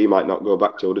saying that he might not go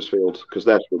back to Huddersfield because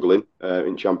they're struggling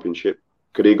in Championship.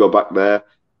 Could he go back there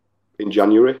in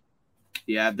January?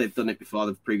 Yeah, they've done it before.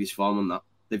 The previous form on that.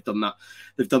 They've done that.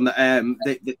 They've done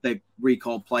that. They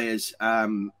recalled players,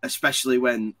 especially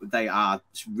when they are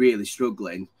really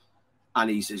struggling, and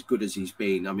he's as good as he's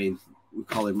been. I mean, we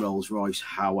call him Rolls Royce.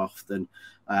 How often?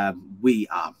 We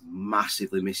are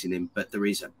massively missing him, but there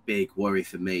is a big worry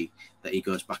for me that he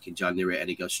goes back in January and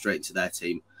he goes straight into their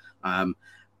team.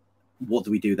 What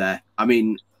do we do there? I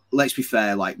mean, let's be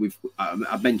fair. Like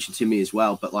I've mentioned Timmy as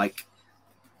well, but like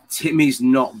Timmy's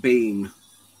not been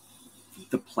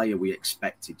the player we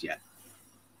expected yet.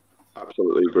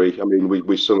 Absolutely agree. I mean,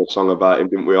 we sung a song about him,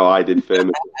 didn't we? Or I did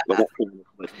famously.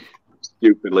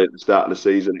 Stupidly at the start of the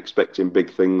season, expecting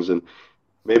big things, and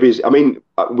maybe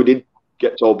we did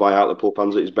get told by Hartlepool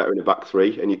fans that he's better in a back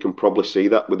three, and you can probably see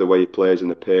that with the way he plays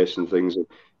and the pace and things. And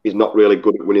he's not really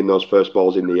good at winning those first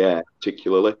balls in the air,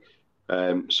 particularly.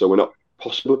 So we're not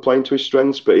possibly playing to his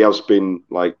strengths, but he has been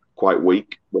like quite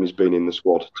weak when he's been in the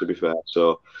squad. To be fair,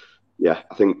 so yeah,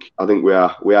 I think we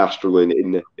are struggling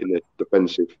in the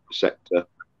defensive sector,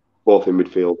 both in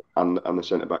midfield and the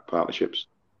centre back partnerships.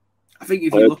 I think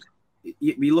if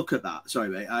you look at that, sorry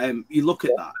mate, you look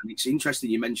at that, and it's interesting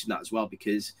you mentioned that as well,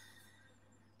 because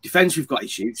defence we've got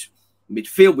issues,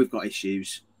 midfield we've got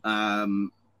issues,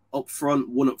 up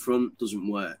front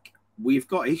doesn't work. We've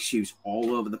got issues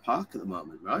all over the park at the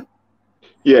moment, right?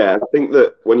 Yeah, I think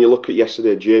that when you look at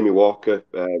yesterday, Jamie Walker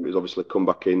has obviously come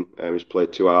back in. He's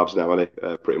played 2 halves now, hasn't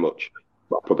he? Pretty much,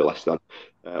 well, probably less than,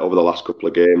 over the last couple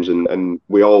of games. And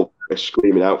we all are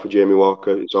screaming out for Jamie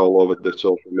Walker. It's all over the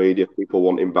social media. People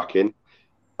want him back in.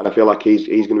 And I feel like he's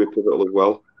going to be pivotal as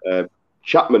well.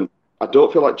 Chapman, I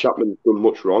don't feel like Chapman's done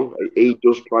much wrong. He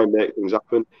does try and make things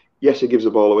happen. Yes, he gives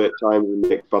the ball away at times and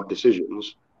makes bad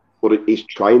decisions, but he's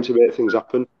trying to make things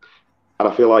happen. And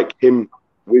I feel like him,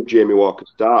 with Jamie Walker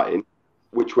starting,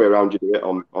 which way around you do it,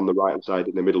 on the right-hand side,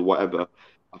 in the middle, whatever,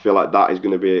 I feel like that is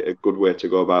going to be a good way to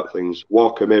go about things.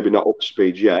 Walker maybe not up to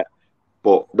speed yet,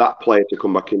 but that player to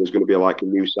come back in is going to be like a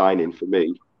new signing for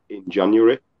me in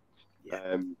January.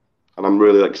 Yeah. And I'm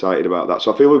really excited about that.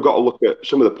 So I feel we've got to look at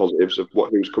some of the positives of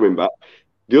who's coming back.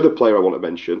 The other player I want to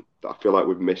mention that I feel like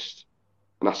we've missed,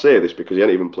 and I say this because he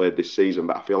hasn't even played this season,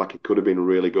 but I feel like he could have been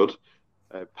really good,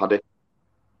 Paddy.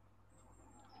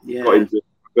 Yeah. Got into the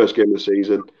first game of the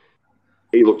season.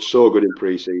 He looked so good in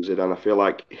pre-season, and I feel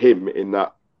like him in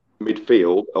that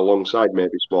midfield alongside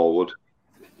maybe Smallwood,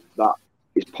 that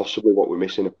is possibly what we're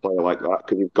missing, a player like that,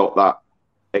 because he's got that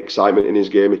excitement in his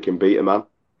game. He can beat a man.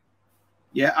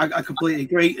 Yeah, I completely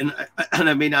agree. And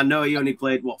I mean, I know he only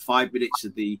played, 5 minutes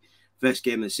of the first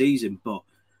game of the season, but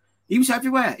he was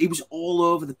everywhere. He was all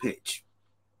over the pitch.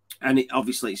 And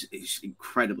obviously, it's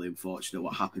incredibly unfortunate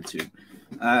what happened to him.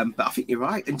 But I think you're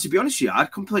right. And to be honest with you,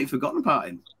 I'd completely forgotten about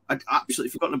him. I'd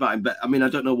absolutely forgotten about him. But I mean, I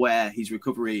don't know where his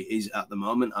recovery is at the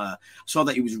moment. I saw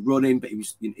that he was running, but he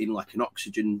was in like an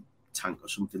oxygen tank or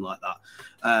something like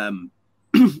that.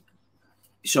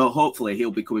 So hopefully he'll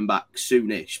be coming back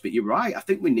soonish. But you're right. I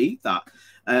think we need that.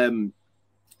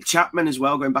 Chapman as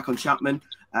well, going back on Chapman.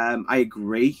 I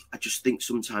agree. I just think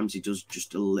sometimes he does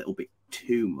just a little bit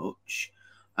too much.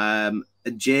 And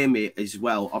Jamie as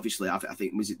well, obviously, I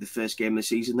think, was it the first game of the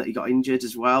season that he got injured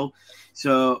as well?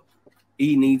 So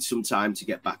he needs some time to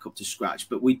get back up to scratch.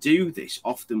 But we do this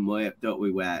often, don't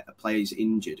we, where a player's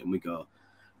injured and we go,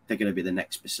 they're going to be the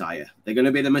next Messiah. They're going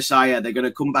to be the Messiah. They're going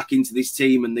to come back into this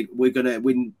team and we're going to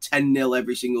win 10-0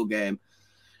 every single game.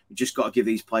 We've just got to give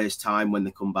these players time when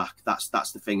they come back. That's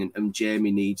the thing, and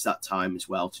Jamie needs that time as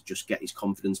well to just get his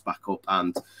confidence back up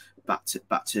and back to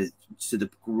the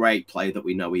great player that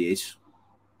we know he is.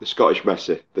 The Scottish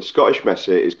Messi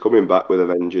is coming back with a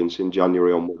vengeance in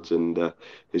January onwards, and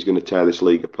he's going to tear this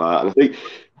league apart. And I think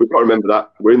we've got to remember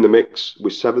that we're in the mix. We're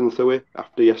 7th, are we,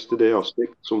 after yesterday, or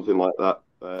 6th, something like that.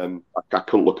 I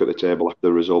couldn't look at the table after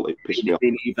the result. It pissed me off.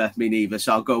 Me neither.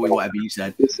 So I'll go with whatever you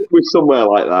said. We're somewhere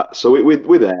like that. So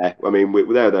we're there. I mean,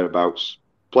 we're thereabouts.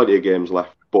 Plenty of games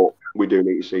left, but we do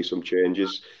need to see some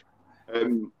changes.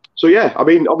 So yeah, I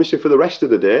mean, obviously for the rest of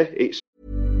the day, it's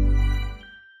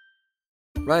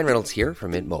Ryan Reynolds here from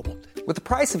Mint Mobile. With the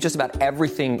price of just about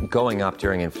everything going up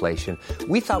during inflation,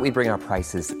 we thought we'd bring our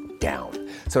prices down.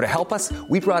 So to help us,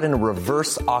 we brought in a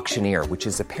reverse auctioneer, which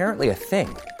is apparently a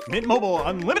thing. Mint Mobile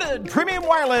Unlimited Premium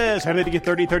Wireless. How to get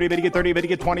 30, 30, bit to get 30, bit to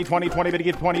get 20, 20, 20, bit to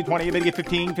get 20, 20, bit to get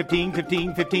 15, 15,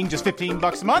 15, 15, just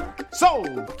 $15 a month?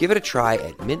 Sold! Give it a try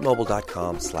at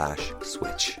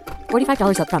mintmobile.com/switch.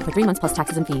 $45 up front for 3 months plus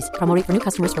taxes and fees. Promo rate for new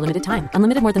customers for limited time.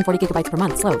 Unlimited more than 40 gigabytes per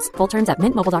month. Slows full terms at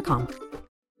mintmobile.com.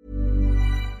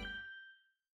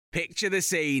 Picture the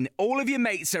scene. All of your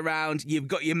mates around, you've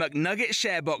got your McNugget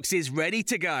share boxes ready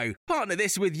to go. Partner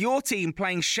this with your team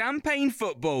playing champagne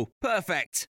football.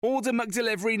 Perfect. Order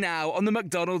McDelivery now on the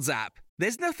McDonald's app.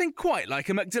 There's nothing quite like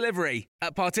a McDelivery.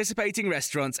 At participating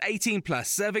restaurants, 18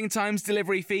 plus, serving times,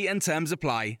 delivery fee and terms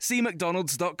apply. See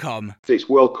mcdonalds.com. It's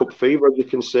World Cup fever, as you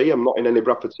can see. I'm not in any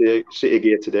Bradford City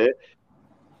gear today.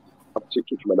 I'm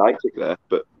touching my night tick there,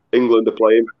 but England are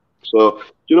playing. So, do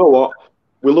you know what?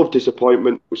 We love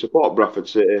disappointment. We support Bradford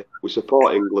City. We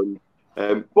support England.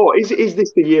 But is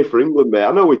this the year for England, mate?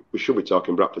 I know we should be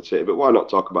talking Bradford City, but why not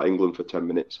talk about England for 10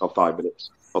 minutes or 5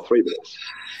 minutes or 3 minutes?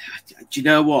 Do you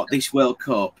know what? This World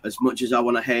Cup, as much as I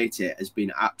want to hate it, has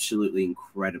been absolutely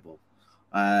incredible.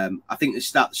 I think the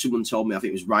stat someone told me, I think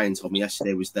it was Ryan told me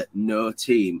yesterday, was that no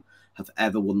team have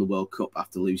ever won the World Cup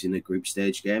after losing a group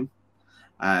stage game.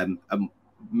 And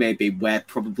maybe we're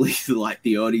probably like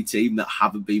the only team that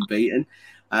haven't been beaten.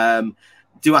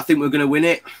 Do I think we're going to win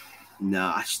it? No,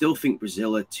 I still think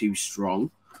Brazil are too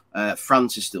strong.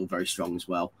 France is still very strong as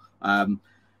well. But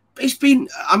it's been,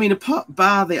 I mean,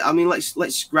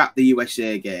 let's scrap the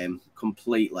USA game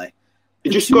completely.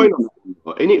 It's just going on.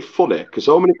 Isn't it funny? Because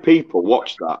so many people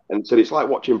watched that and said it's like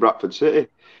watching Bradford City,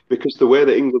 because the way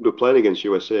that England were playing against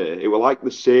USA, it were like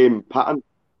the same pattern.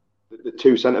 The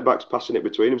two centre-backs passing it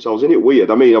between themselves. Isn't it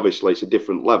weird? I mean, obviously, it's a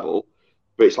different level,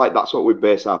 but it's like that's what we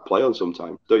base our play on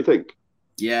sometimes, don't you think?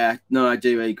 Yeah, no, I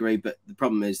do agree. But the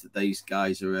problem is that these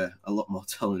guys are a lot more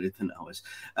talented than ours.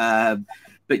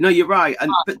 But no, you're right.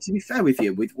 But to be fair with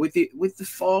you, with the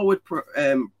forward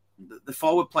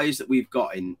players that we've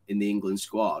got in the England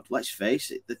squad, let's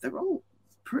face it, that they're all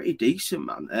pretty decent,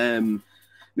 man. I mean,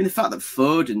 the fact that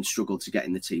Foden struggled to get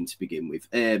in the team to begin with.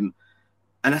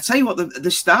 And I tell you what, the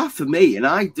star for me, and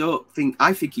I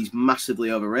think he's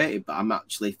massively overrated, but I'm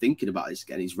actually thinking about this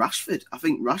again, is Rashford. I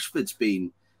think Rashford's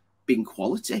been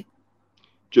quality.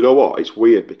 Do you know what? It's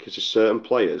weird because there's certain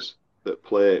players that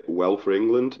play well for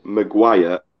England.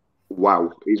 Maguire,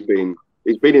 wow, he's been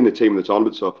in the team in the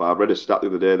tournament so far. I read a stat the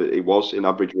other day that he was in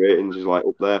average ratings. He's like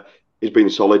up there. He's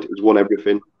been solid. He's won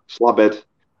everything. Slabhead,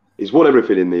 he's won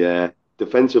everything in the air.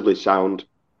 Defensively sound.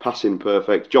 Passing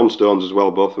perfect. John Stones as well.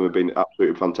 Both of them have been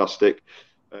absolutely fantastic.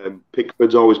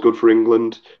 Pickford's always good for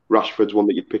England. Rashford's one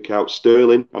that you'd pick out.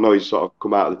 Sterling, I know he's sort of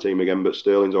come out of the team again, but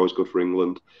Sterling's always good for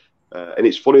England. And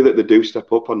it's funny that they do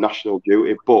step up on national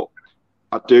duty, but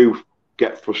I do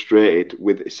get frustrated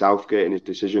with Southgate and his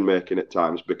decision-making at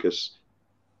times, because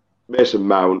Mason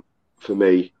Mount, for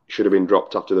me, should have been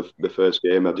dropped after the first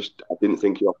game. I didn't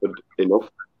think he offered enough.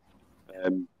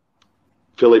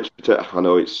 Phillips, I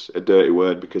know it's a dirty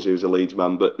word because he was a Leeds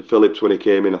man, but Phillips, when he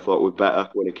came in, I thought was better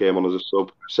when he came on as a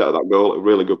sub. Set of that goal, a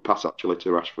really good pass actually to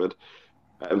Rashford.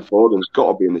 And Foden's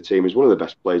got to be in the team. He's one of the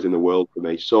best players in the world for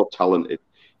me. So talented.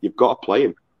 You've got to play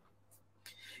him.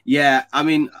 Yeah, I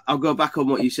mean, I'll go back on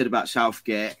what you said about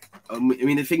Southgate. I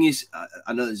mean, the thing is,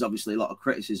 I know there's obviously a lot of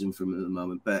criticism from him at the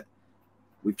moment, but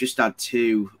we've just had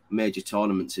 2 major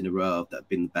tournaments in a row that have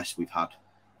been the best we've had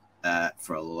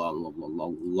for a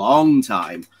long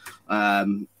time. I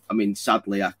mean,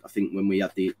 sadly, I think when we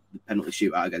had the penalty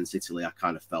shootout against Italy, I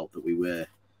kind of felt that we were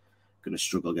going to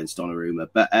struggle against Donnarumma.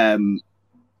 But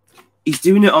he's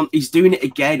doing it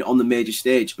again on the major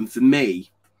stage, and for me,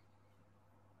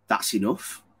 that's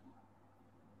enough.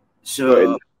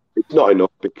 So it's not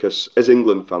enough, because as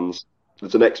England fans,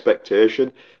 there's an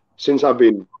expectation. Since I've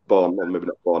been born, well, maybe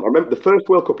not born, I remember the first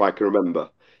World Cup I can remember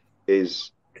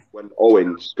is when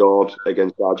Owen scored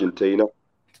against Argentina,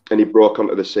 and he broke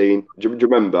onto the scene. Do you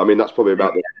remember? I mean, that's probably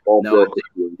about the ball broke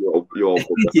your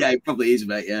yeah, it probably is,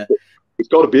 mate. Yeah, he's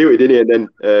got a beauty, didn't he? And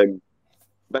then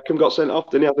Beckham got sent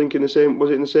off, didn't he? I think in the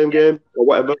same game or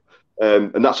whatever.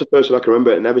 And that's the first one I can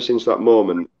remember. And ever since that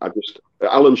moment,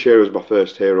 Alan Shearer was my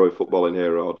first hero in football in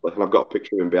Hero, and I've got a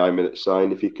picture of him behind me that's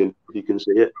signed. If you can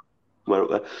see it, somewhere up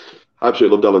there. I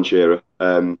absolutely loved Alan Shearer,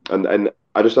 and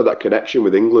I just had that connection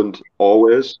with England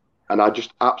always, and I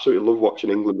just absolutely love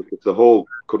watching England because the whole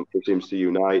country seems to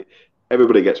unite.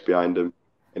 Everybody gets behind them,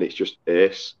 and it's just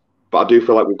ace. But I do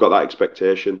feel like we've got that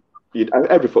expectation.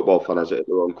 Every football fan has it at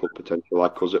their own club potential,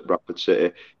 like us at Bradford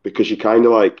City, because you kind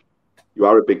of like. You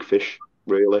are a big fish,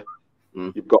 really.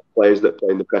 You've got players that play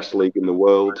in the best league in the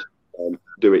world,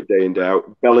 do it day in, day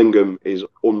out. Bellingham is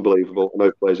unbelievable. I know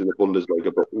he plays in the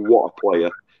Bundesliga, but what a player.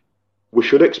 We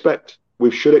should expect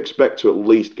to at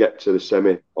least get to the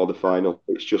semi or the final.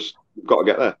 It's just, we've got to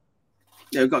get there.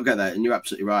 Yeah, we've got to get there, and you're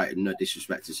absolutely right, and no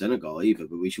disrespect to Senegal either,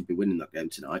 but we should be winning that game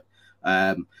tonight.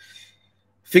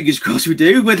 Fingers crossed we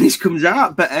do when this comes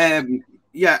out, but...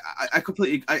 yeah, I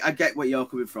completely I get where you're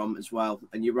coming from as well,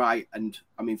 and you're right. And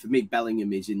I mean, for me,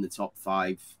 Bellingham is in the top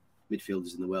 5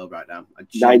 midfielders in the world right now.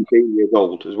 19 years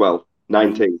old as well.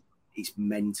 19. It's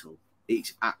mental.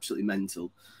 It's absolutely mental.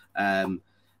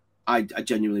 I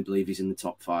genuinely believe he's in the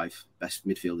top 5 best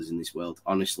midfielders in this world.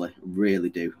 Honestly, I really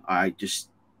do. I just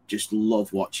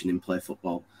love watching him play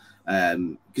football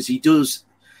because he does.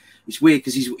 It's weird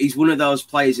because he's one of those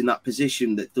players in that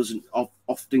position that doesn't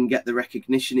often get the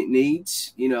recognition it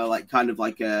needs. You know, like kind of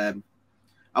like I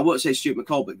won't say Stuart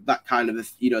McCall, but that kind of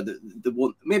the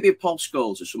one, maybe a Paul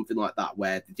Scholes or something like that,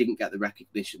 where they didn't get the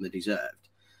recognition they deserved.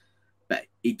 But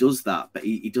he does that, but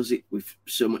he does it with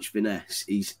so much finesse.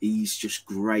 He's just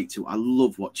great too. I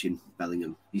love watching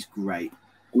Bellingham. He's great.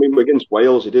 I mean, against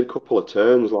Wales, he did a couple of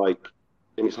turns, and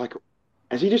it's like,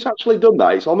 has he just actually done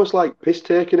that? It's almost like piss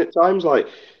taking at times, like.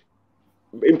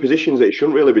 In positions that he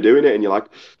shouldn't really be doing it, and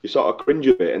you sort of cringe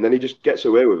a bit, and then he just gets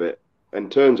away with it, and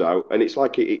turns out, and it's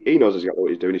like he knows exactly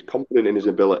what he's doing. He's confident in his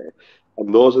ability,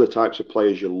 and those are the types of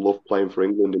players you love playing for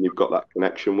England, and you've got that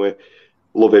connection with.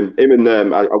 Love him.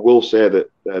 And I will say that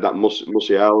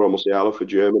Musiala for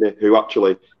Germany, who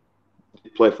actually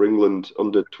play for England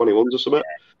under 21s or something.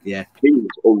 Yeah, he's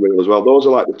unreal as well. Those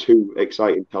are like the 2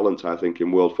 exciting talents I think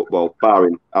in world football,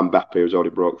 barring Mbappe, who's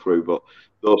already broke through, but.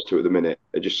 Those 2 at the minute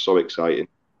are just so exciting.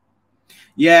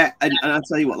 Yeah, and I'll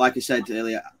tell you what, like I said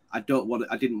earlier, I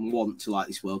didn't want to like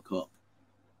this World Cup,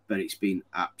 but it's been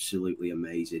absolutely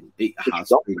amazing. It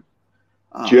has been.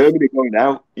 Germany going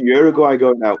out, Uruguay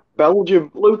going out, Belgium,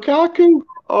 Lukaku.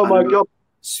 Oh my God.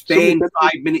 Spain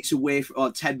 5 minutes away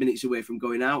or 10 minutes away from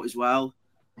going out as well.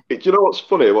 Do you know what's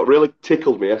funny? What really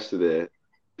tickled me yesterday?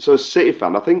 So, as a City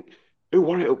fan, I think who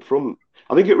won it up front?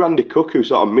 I think it Randy Cook who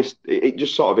sort of missed it.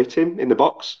 Just sort of hit him in the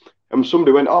box, and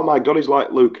somebody went, "Oh my God, he's like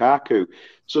Lukaku."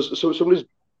 So somebody's,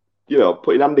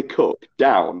 putting Andy Cook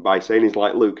down by saying he's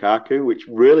like Lukaku, which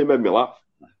really made me laugh.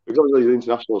 Because obviously he's an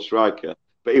international striker,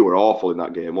 but he were awful in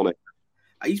that game, wasn't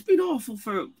he? He's been awful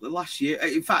for the last year.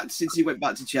 In fact, since he went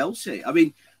back to Chelsea. I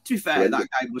mean, to be fair, that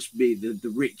guy must be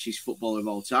the richest footballer of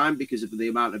all time because of the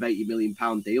amount of £80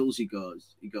 million deals he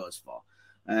goes for.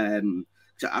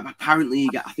 So apparently,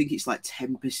 I think it's like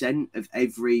 10% of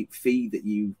every fee that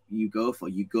you go for,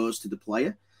 goes to the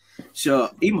player. So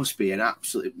he must be an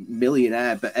absolute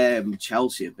millionaire. But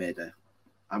Chelsea have made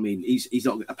I mean, he's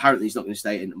not. Apparently, he's not going to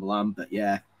stay in Milan. But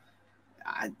yeah,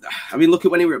 I mean, look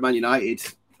at when he were at Man United,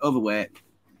 overweight,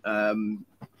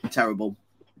 terrible,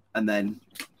 and then.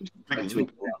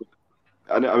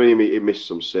 I mean, he missed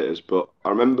some sitters, but I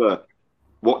remember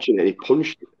watching it. He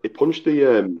punched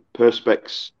the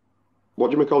Perspex. What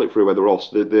do you call it through where the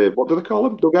Ross? The what do they call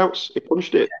them? Dugouts. He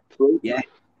punched it through. Yeah.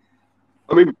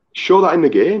 I mean, show that in the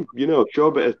game. Show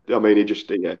a bit of. I mean, he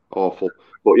just awful.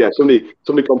 But yeah, somebody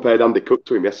compared Andy Cook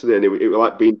to him yesterday, and it was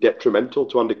like being detrimental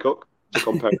to Andy Cook to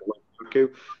compare to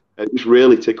Lukaku. And it just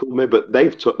really tickled me. But they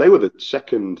were the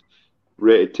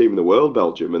second-rated team in the world,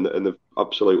 Belgium, and they've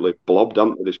absolutely blobbed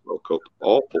onto this World Cup.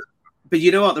 Awful. But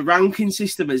you know what? The ranking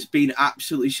system has been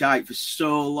absolutely shite for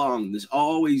so long. There's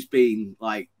always been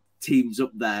like teams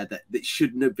up there that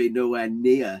shouldn't have been nowhere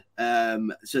near.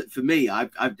 So for me, I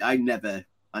never,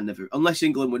 unless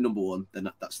England were number 1,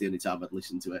 then that's the only time I'd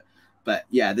listen to it. But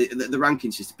yeah, the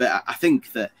ranking system. But I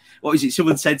think that what was it?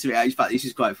 Someone said to me. In fact, this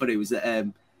is quite funny. Was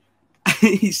that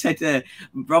he said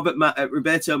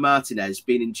Roberto Martinez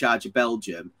being in charge of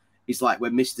Belgium is like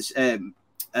when Mr.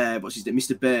 What's his name?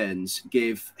 Mr. Burns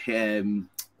gave him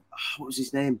what was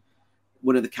his name?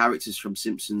 One of the characters from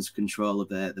Simpsons control of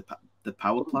the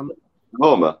power plant.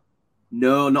 Homer?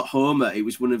 No, not Homer. It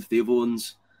was one of the other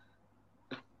ones.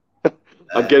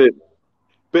 I get it.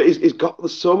 But he's got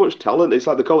so much talent. It's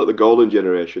like they call it the golden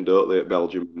generation, don't they, at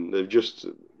Belgium? And they've just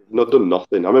not done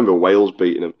nothing. I remember Wales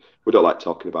beating them. We don't like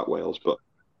talking about Wales, but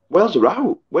Wales are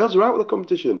out. Wales are out of the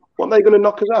competition. What, are they going to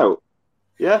knock us out?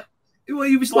 Yeah? Well,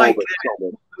 he was like,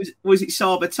 was it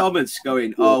Sorba Thomas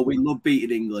going, oh, we love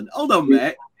beating England? Hold on,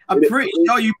 mate. I'm pretty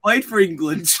sure you played for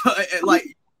England. So,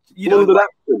 like, you know.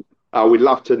 Like, we'd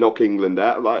love to knock England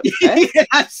out. Like, yeah,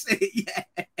 that's it,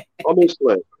 yeah.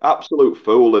 Honestly, absolute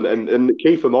fool. And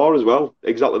Kiefer Moore as well.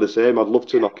 Exactly the same. I'd love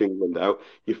to knock England out.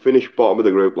 You finished bottom of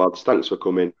the group, lads. Thanks for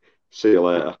coming. See you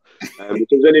later. If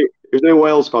there's any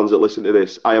Wales fans that listen to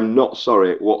this, I am not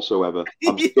sorry whatsoever.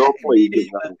 I'm so pleased with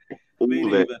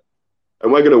that.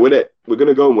 And we're going to win it. We're going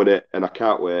to go and win it, and I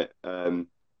can't wait. But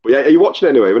yeah, are you watching it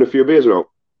anyway? When a few beers are out?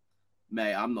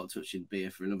 Mate, I'm not touching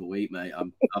beer for another week, mate.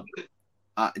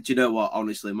 Do you know what?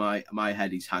 Honestly, my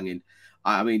head is hanging.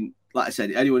 I mean, like I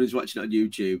said, anyone who's watching it on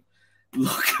YouTube,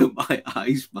 look at my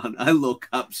eyes, man. I look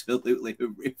absolutely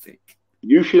horrific.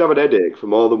 You should have an headache for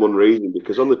more than one reason,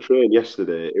 because on the train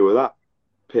yesterday, it was that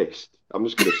pissed. I'm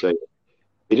just going to say it.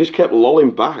 He just kept lolling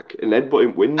back and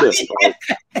headbutting windows.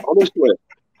 Honestly.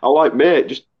 I'm like,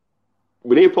 mate,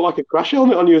 we need to put like a crash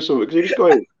helmet on you or something, because you're just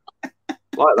going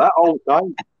like that all the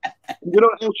time. You know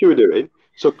what else you were doing?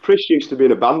 So Chris used to be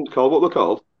in a band called, what they're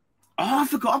called? Oh, I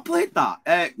forgot I played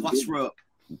that. Glass Rope.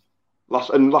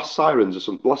 Last Sirens or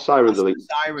something. Last Sirens, I think.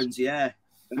 Sirens, yeah.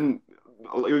 And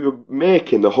we were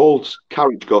making the whole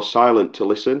carriage go silent to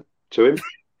listen to him.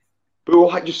 But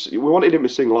we wanted him to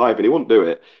sing live and he wouldn't do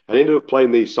it. And he ended up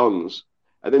playing these songs.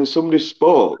 And then somebody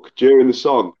spoke during the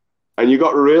song. And you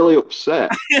got really upset.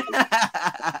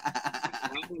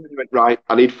 Went, right,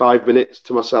 I need 5 minutes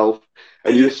to myself.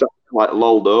 And you just sat like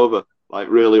lolled over, like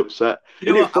really upset.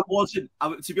 You know what? I wasn't,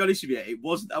 to be honest with you, it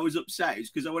wasn't I was upset. It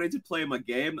was because I wanted to play my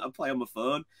game that I play on my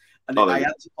phone. And then I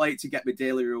had to play it to get my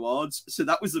daily rewards. So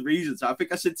that was the reason. So I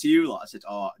think I said to you, like, I said,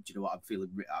 oh, do you know what? I'm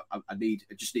feeling, I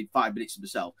just need 5 minutes to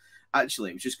myself. Actually,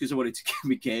 it was just because I wanted to get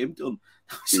my game done.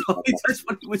 So that's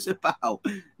what it was about.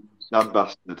 That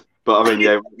bastard. But I mean,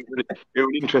 yeah, it was an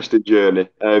interesting journey.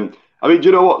 I mean, do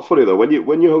you know what's funny though? When you're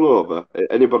hungover,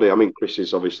 anybody, I mean, Chris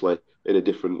is obviously in a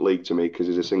different league to me because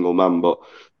he's a single man. But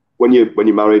when you're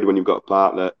married, when you've got a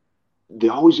partner, they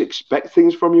always expect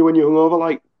things from you when you're hungover.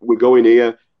 Like, we're going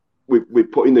here, we're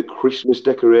putting the Christmas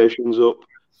decorations up.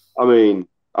 I mean,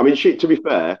 to be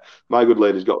fair, my good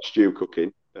lady's got stew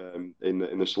cooking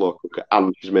in the slow cooker,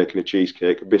 and she's making a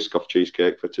cheesecake, a Biscoff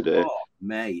cheesecake for today. Oh,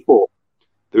 mate. But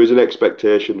there is an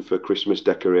expectation for Christmas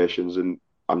decorations, and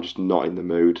I'm just not in the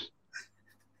mood.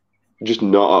 Just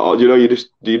not. You know, you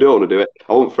don't want to do it.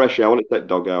 I want fresh air. I want to take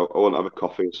dog out. I want to have a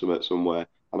coffee or something somewhere,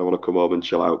 and I want to come home and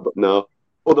chill out. But no,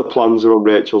 other plans are on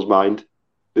Rachel's mind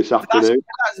this afternoon.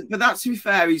 But that, to be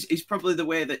fair, is probably the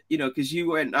way that, you know, because you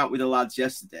went out with the lads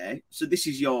yesterday, so this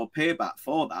is your payback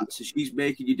for that. So she's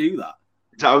making you do that.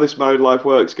 Is that how this married life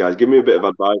works, guys? Give me a bit of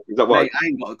advice. Is that what? Mate, I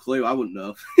ain't got a clue. I wouldn't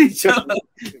know. This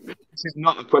is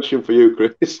not a question for you,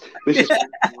 Chris. This is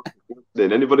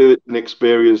anybody that's an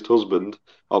experienced husband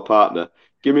or partner.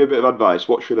 Give me a bit of advice.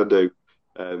 What should I do?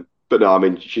 But no, I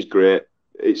mean, she's great.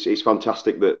 It's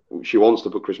fantastic that she wants to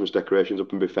put Christmas decorations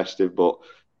up and be festive, but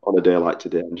on a day like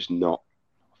today, I'm just not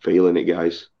feeling it,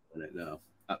 guys. No,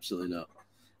 absolutely not.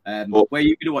 Where are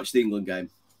you going to watch the England game?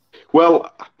 Well,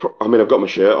 I mean, I've got my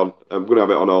shirt on. I'm going to have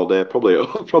it on all day. Probably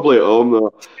at home,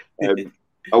 though.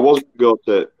 I was going to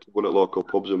go to one at local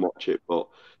pubs and watch it, but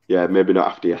yeah, maybe not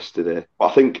after yesterday. But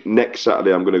I think next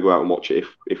Saturday I'm going to go out and watch it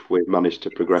if we manage to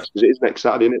progress. Because it is next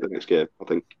Saturday, isn't it, the next game, I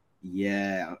think?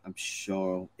 Yeah, I'm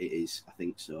sure it is. I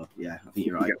think so. Yeah, I think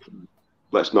you're right.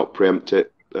 Let's not preempt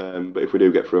it. But if we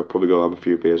do get through, I'll probably go have a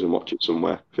few beers and watch it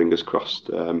somewhere. Fingers crossed.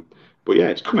 But yeah,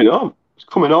 it's coming home. It's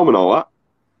coming home and all that.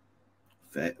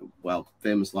 Well,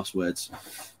 famous last words.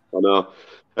 I know.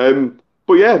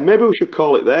 But yeah, maybe we should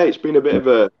call it there. It's been a bit of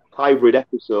a hybrid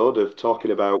episode of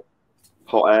talking about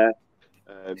hot air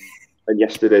and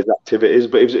yesterday's activities.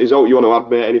 But is that what you want to add,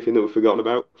 mate? Anything that we've forgotten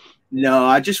about? No,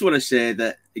 I just want to say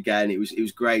that again. It was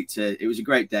great. It was a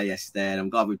great day yesterday, and I'm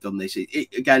glad we've done this.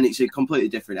 Again, it's a completely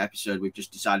different episode. We've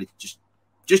just decided to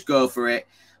just go for it.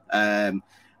 And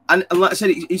like I said,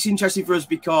 it's interesting for us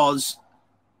because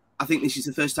I think this is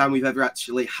the first time we've ever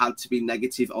actually had to be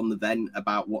negative on the vent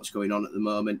about what's going on at the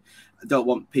moment. I don't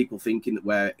want people thinking that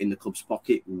we're in the club's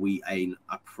pocket. We ain't.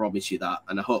 I promise you that.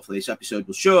 And hopefully this episode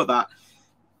will show that.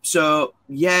 So,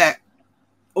 yeah,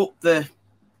 up the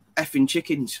effing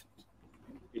chickens.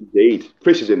 Indeed.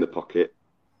 Chris is in the pocket,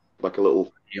 like a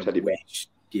little teddy bear.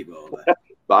 Give over.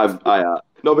 But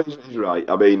no, but he's right.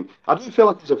 I mean, I don't feel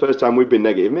like it's the first time we've been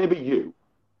negative. Maybe you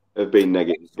have been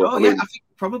negative. But, I think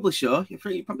Probably sure. You're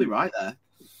probably right there.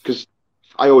 Because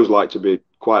I always like to be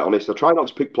quite honest. I try not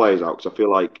to pick players out because I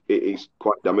feel like it is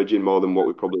quite damaging more than what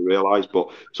we probably realise. But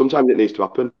sometimes it needs to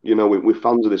happen. You know, we're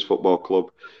fans of this football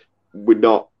club. We're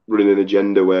not running an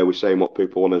agenda where we're saying what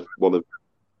people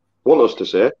want us to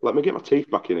say. Let me get my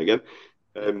teeth back in again.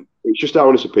 It's just our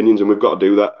honest opinions, and we've got to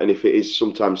do that. And if it is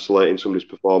sometimes slating somebody's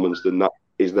performance, then that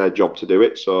is their job to do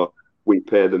it. So we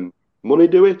pay them money,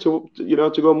 do it to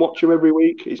go and watch them every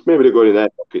week. It's maybe not going in their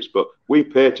pockets, but we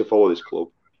pay to follow this club.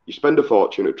 You spend a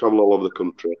fortune to travel all over the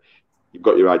country. You've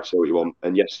got your right to say what you want.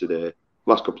 And yesterday,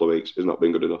 last couple of weeks, has not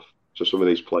been good enough. So some of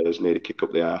these players need to kick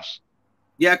up the arse.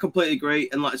 Yeah, I completely agree.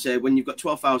 And like I say, when you've got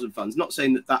 12,000 fans, not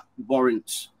saying that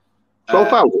warrants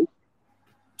 12,000.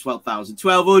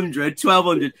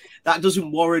 1,200. That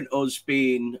doesn't warrant us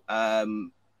being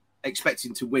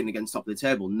expecting to win against top of the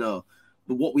table. No,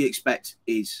 but what we expect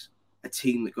is a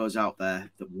team that goes out there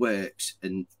that works,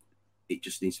 and it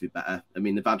just needs to be better. I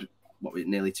mean, they've had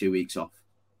nearly 2 weeks off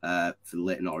for the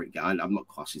Leyton Orient game. I'm not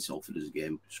classing Salford as a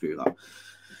game. Screw that.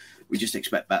 We just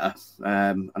expect better,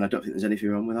 and I don't think there's anything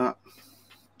wrong with that.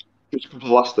 Just a couple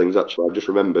of last things, actually, I've just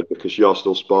remembered, because you're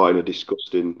still sporting a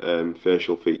disgusting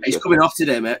facial feature. It's coming off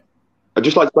today, mate. I'd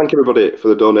just like to thank everybody for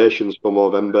the donations for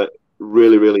Movember.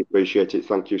 Really, really appreciate it.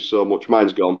 Thank you so much.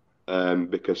 Mine's gone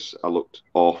because I looked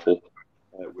awful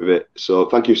with it. So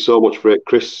thank you so much for it.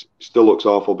 Chris still looks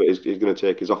awful, but he's going to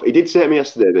take his off. He did say to me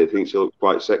yesterday that he thinks he looks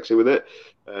quite sexy with it.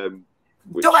 I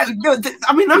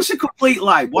mean, that's a complete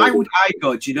lie. Why would I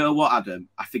go, do you know what, Adam?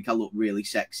 I think I look really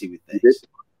sexy with this.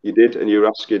 You did, and you were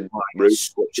asking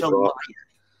Bruce what you thought.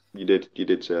 You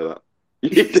did say that. You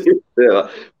did say that.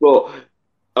 But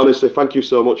honestly, thank you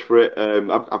so much for it.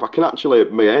 I can actually,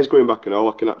 my hair's going back and all,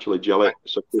 I can actually gel it.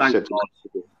 So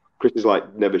Chris is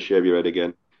like, never shave your head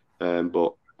again.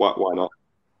 But why not?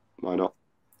 Why not?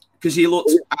 Because you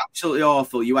looked absolutely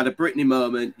awful. You had a Britney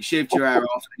moment. You shaved your hair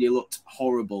off, and you looked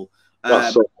horrible.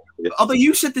 Although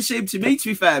you said the same to me, to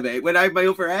be fair, mate. When I had my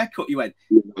other haircut, you went,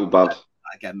 "You're bad."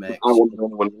 Again, mate. I want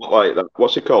one like that.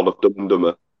 What's it called? The Dumb and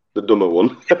Dumber. The dumber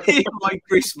one. Like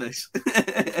Christmas.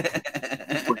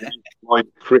 Like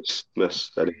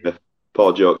Christmas. Anyway,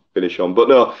 poor joke to finish on. But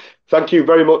no, thank you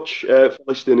very much for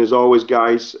listening as always,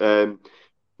 guys.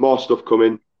 More stuff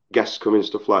coming, guests coming,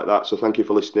 stuff like that. So thank you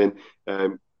for listening.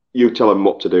 You tell them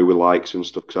what to do with likes and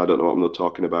stuff, because I don't know what I'm not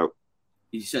talking about.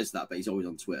 He says that, but he's always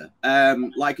on Twitter.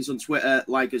 Like us on Twitter,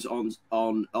 like us on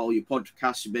all your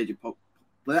podcasts, your major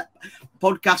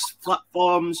podcast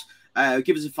platforms.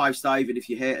 Give us a 5-star, even if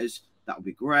you hate us. That would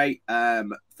be great.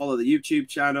 Follow the YouTube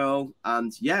channel,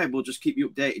 and yeah, we'll just keep you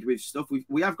updated with stuff.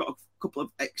 We have got a couple of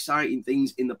exciting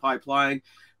things in the pipeline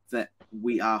that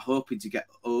we are hoping to get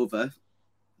over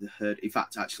the herd. In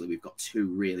fact, actually, we've got 2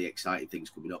 really exciting things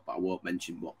coming up, but I won't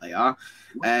mention what they are.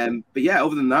 But yeah,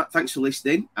 other than that, thanks for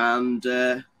listening, and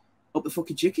up the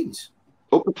fucking chickens.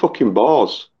 Up the fucking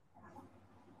balls.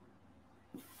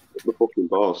 Up the fucking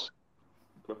balls.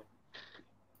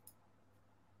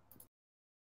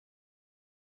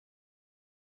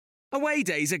 Away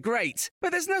days are great,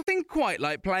 but there's nothing quite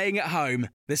like playing at home.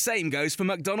 The same goes for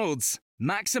McDonald's.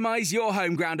 Maximise your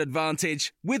home ground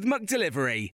advantage with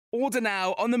McDelivery. Order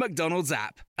now on the McDonald's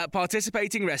app. At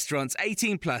participating restaurants,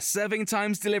 18 plus, serving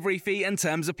times, delivery fee and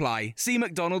terms apply. See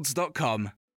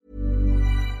mcdonalds.com.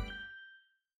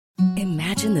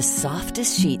 Imagine the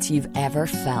softest sheets you've ever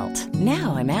felt.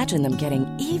 Now imagine them getting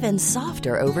even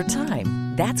softer over time.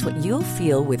 That's what you'll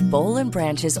feel with Boll &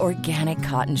 Branch's organic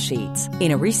cotton sheets.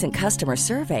 In a recent customer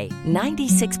survey,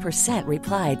 96%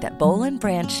 replied that Boll &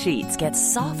 Branch sheets get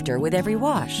softer with every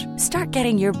wash. Start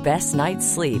getting your best night's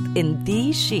sleep in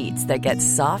these sheets that get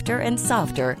softer and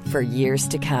softer for years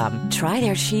to come. Try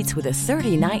their sheets with a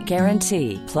 30-night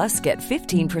guarantee. Plus, get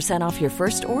 15% off your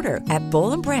first order at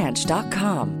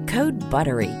bollandbranch.com. Code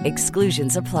BUTTERY.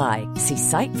 Exclusions apply. See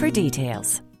site for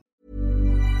details.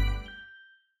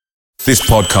 This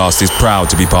podcast is proud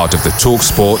to be part of the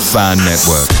TalkSport Fan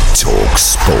Network.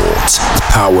 TalkSport.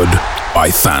 Powered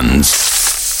by fans.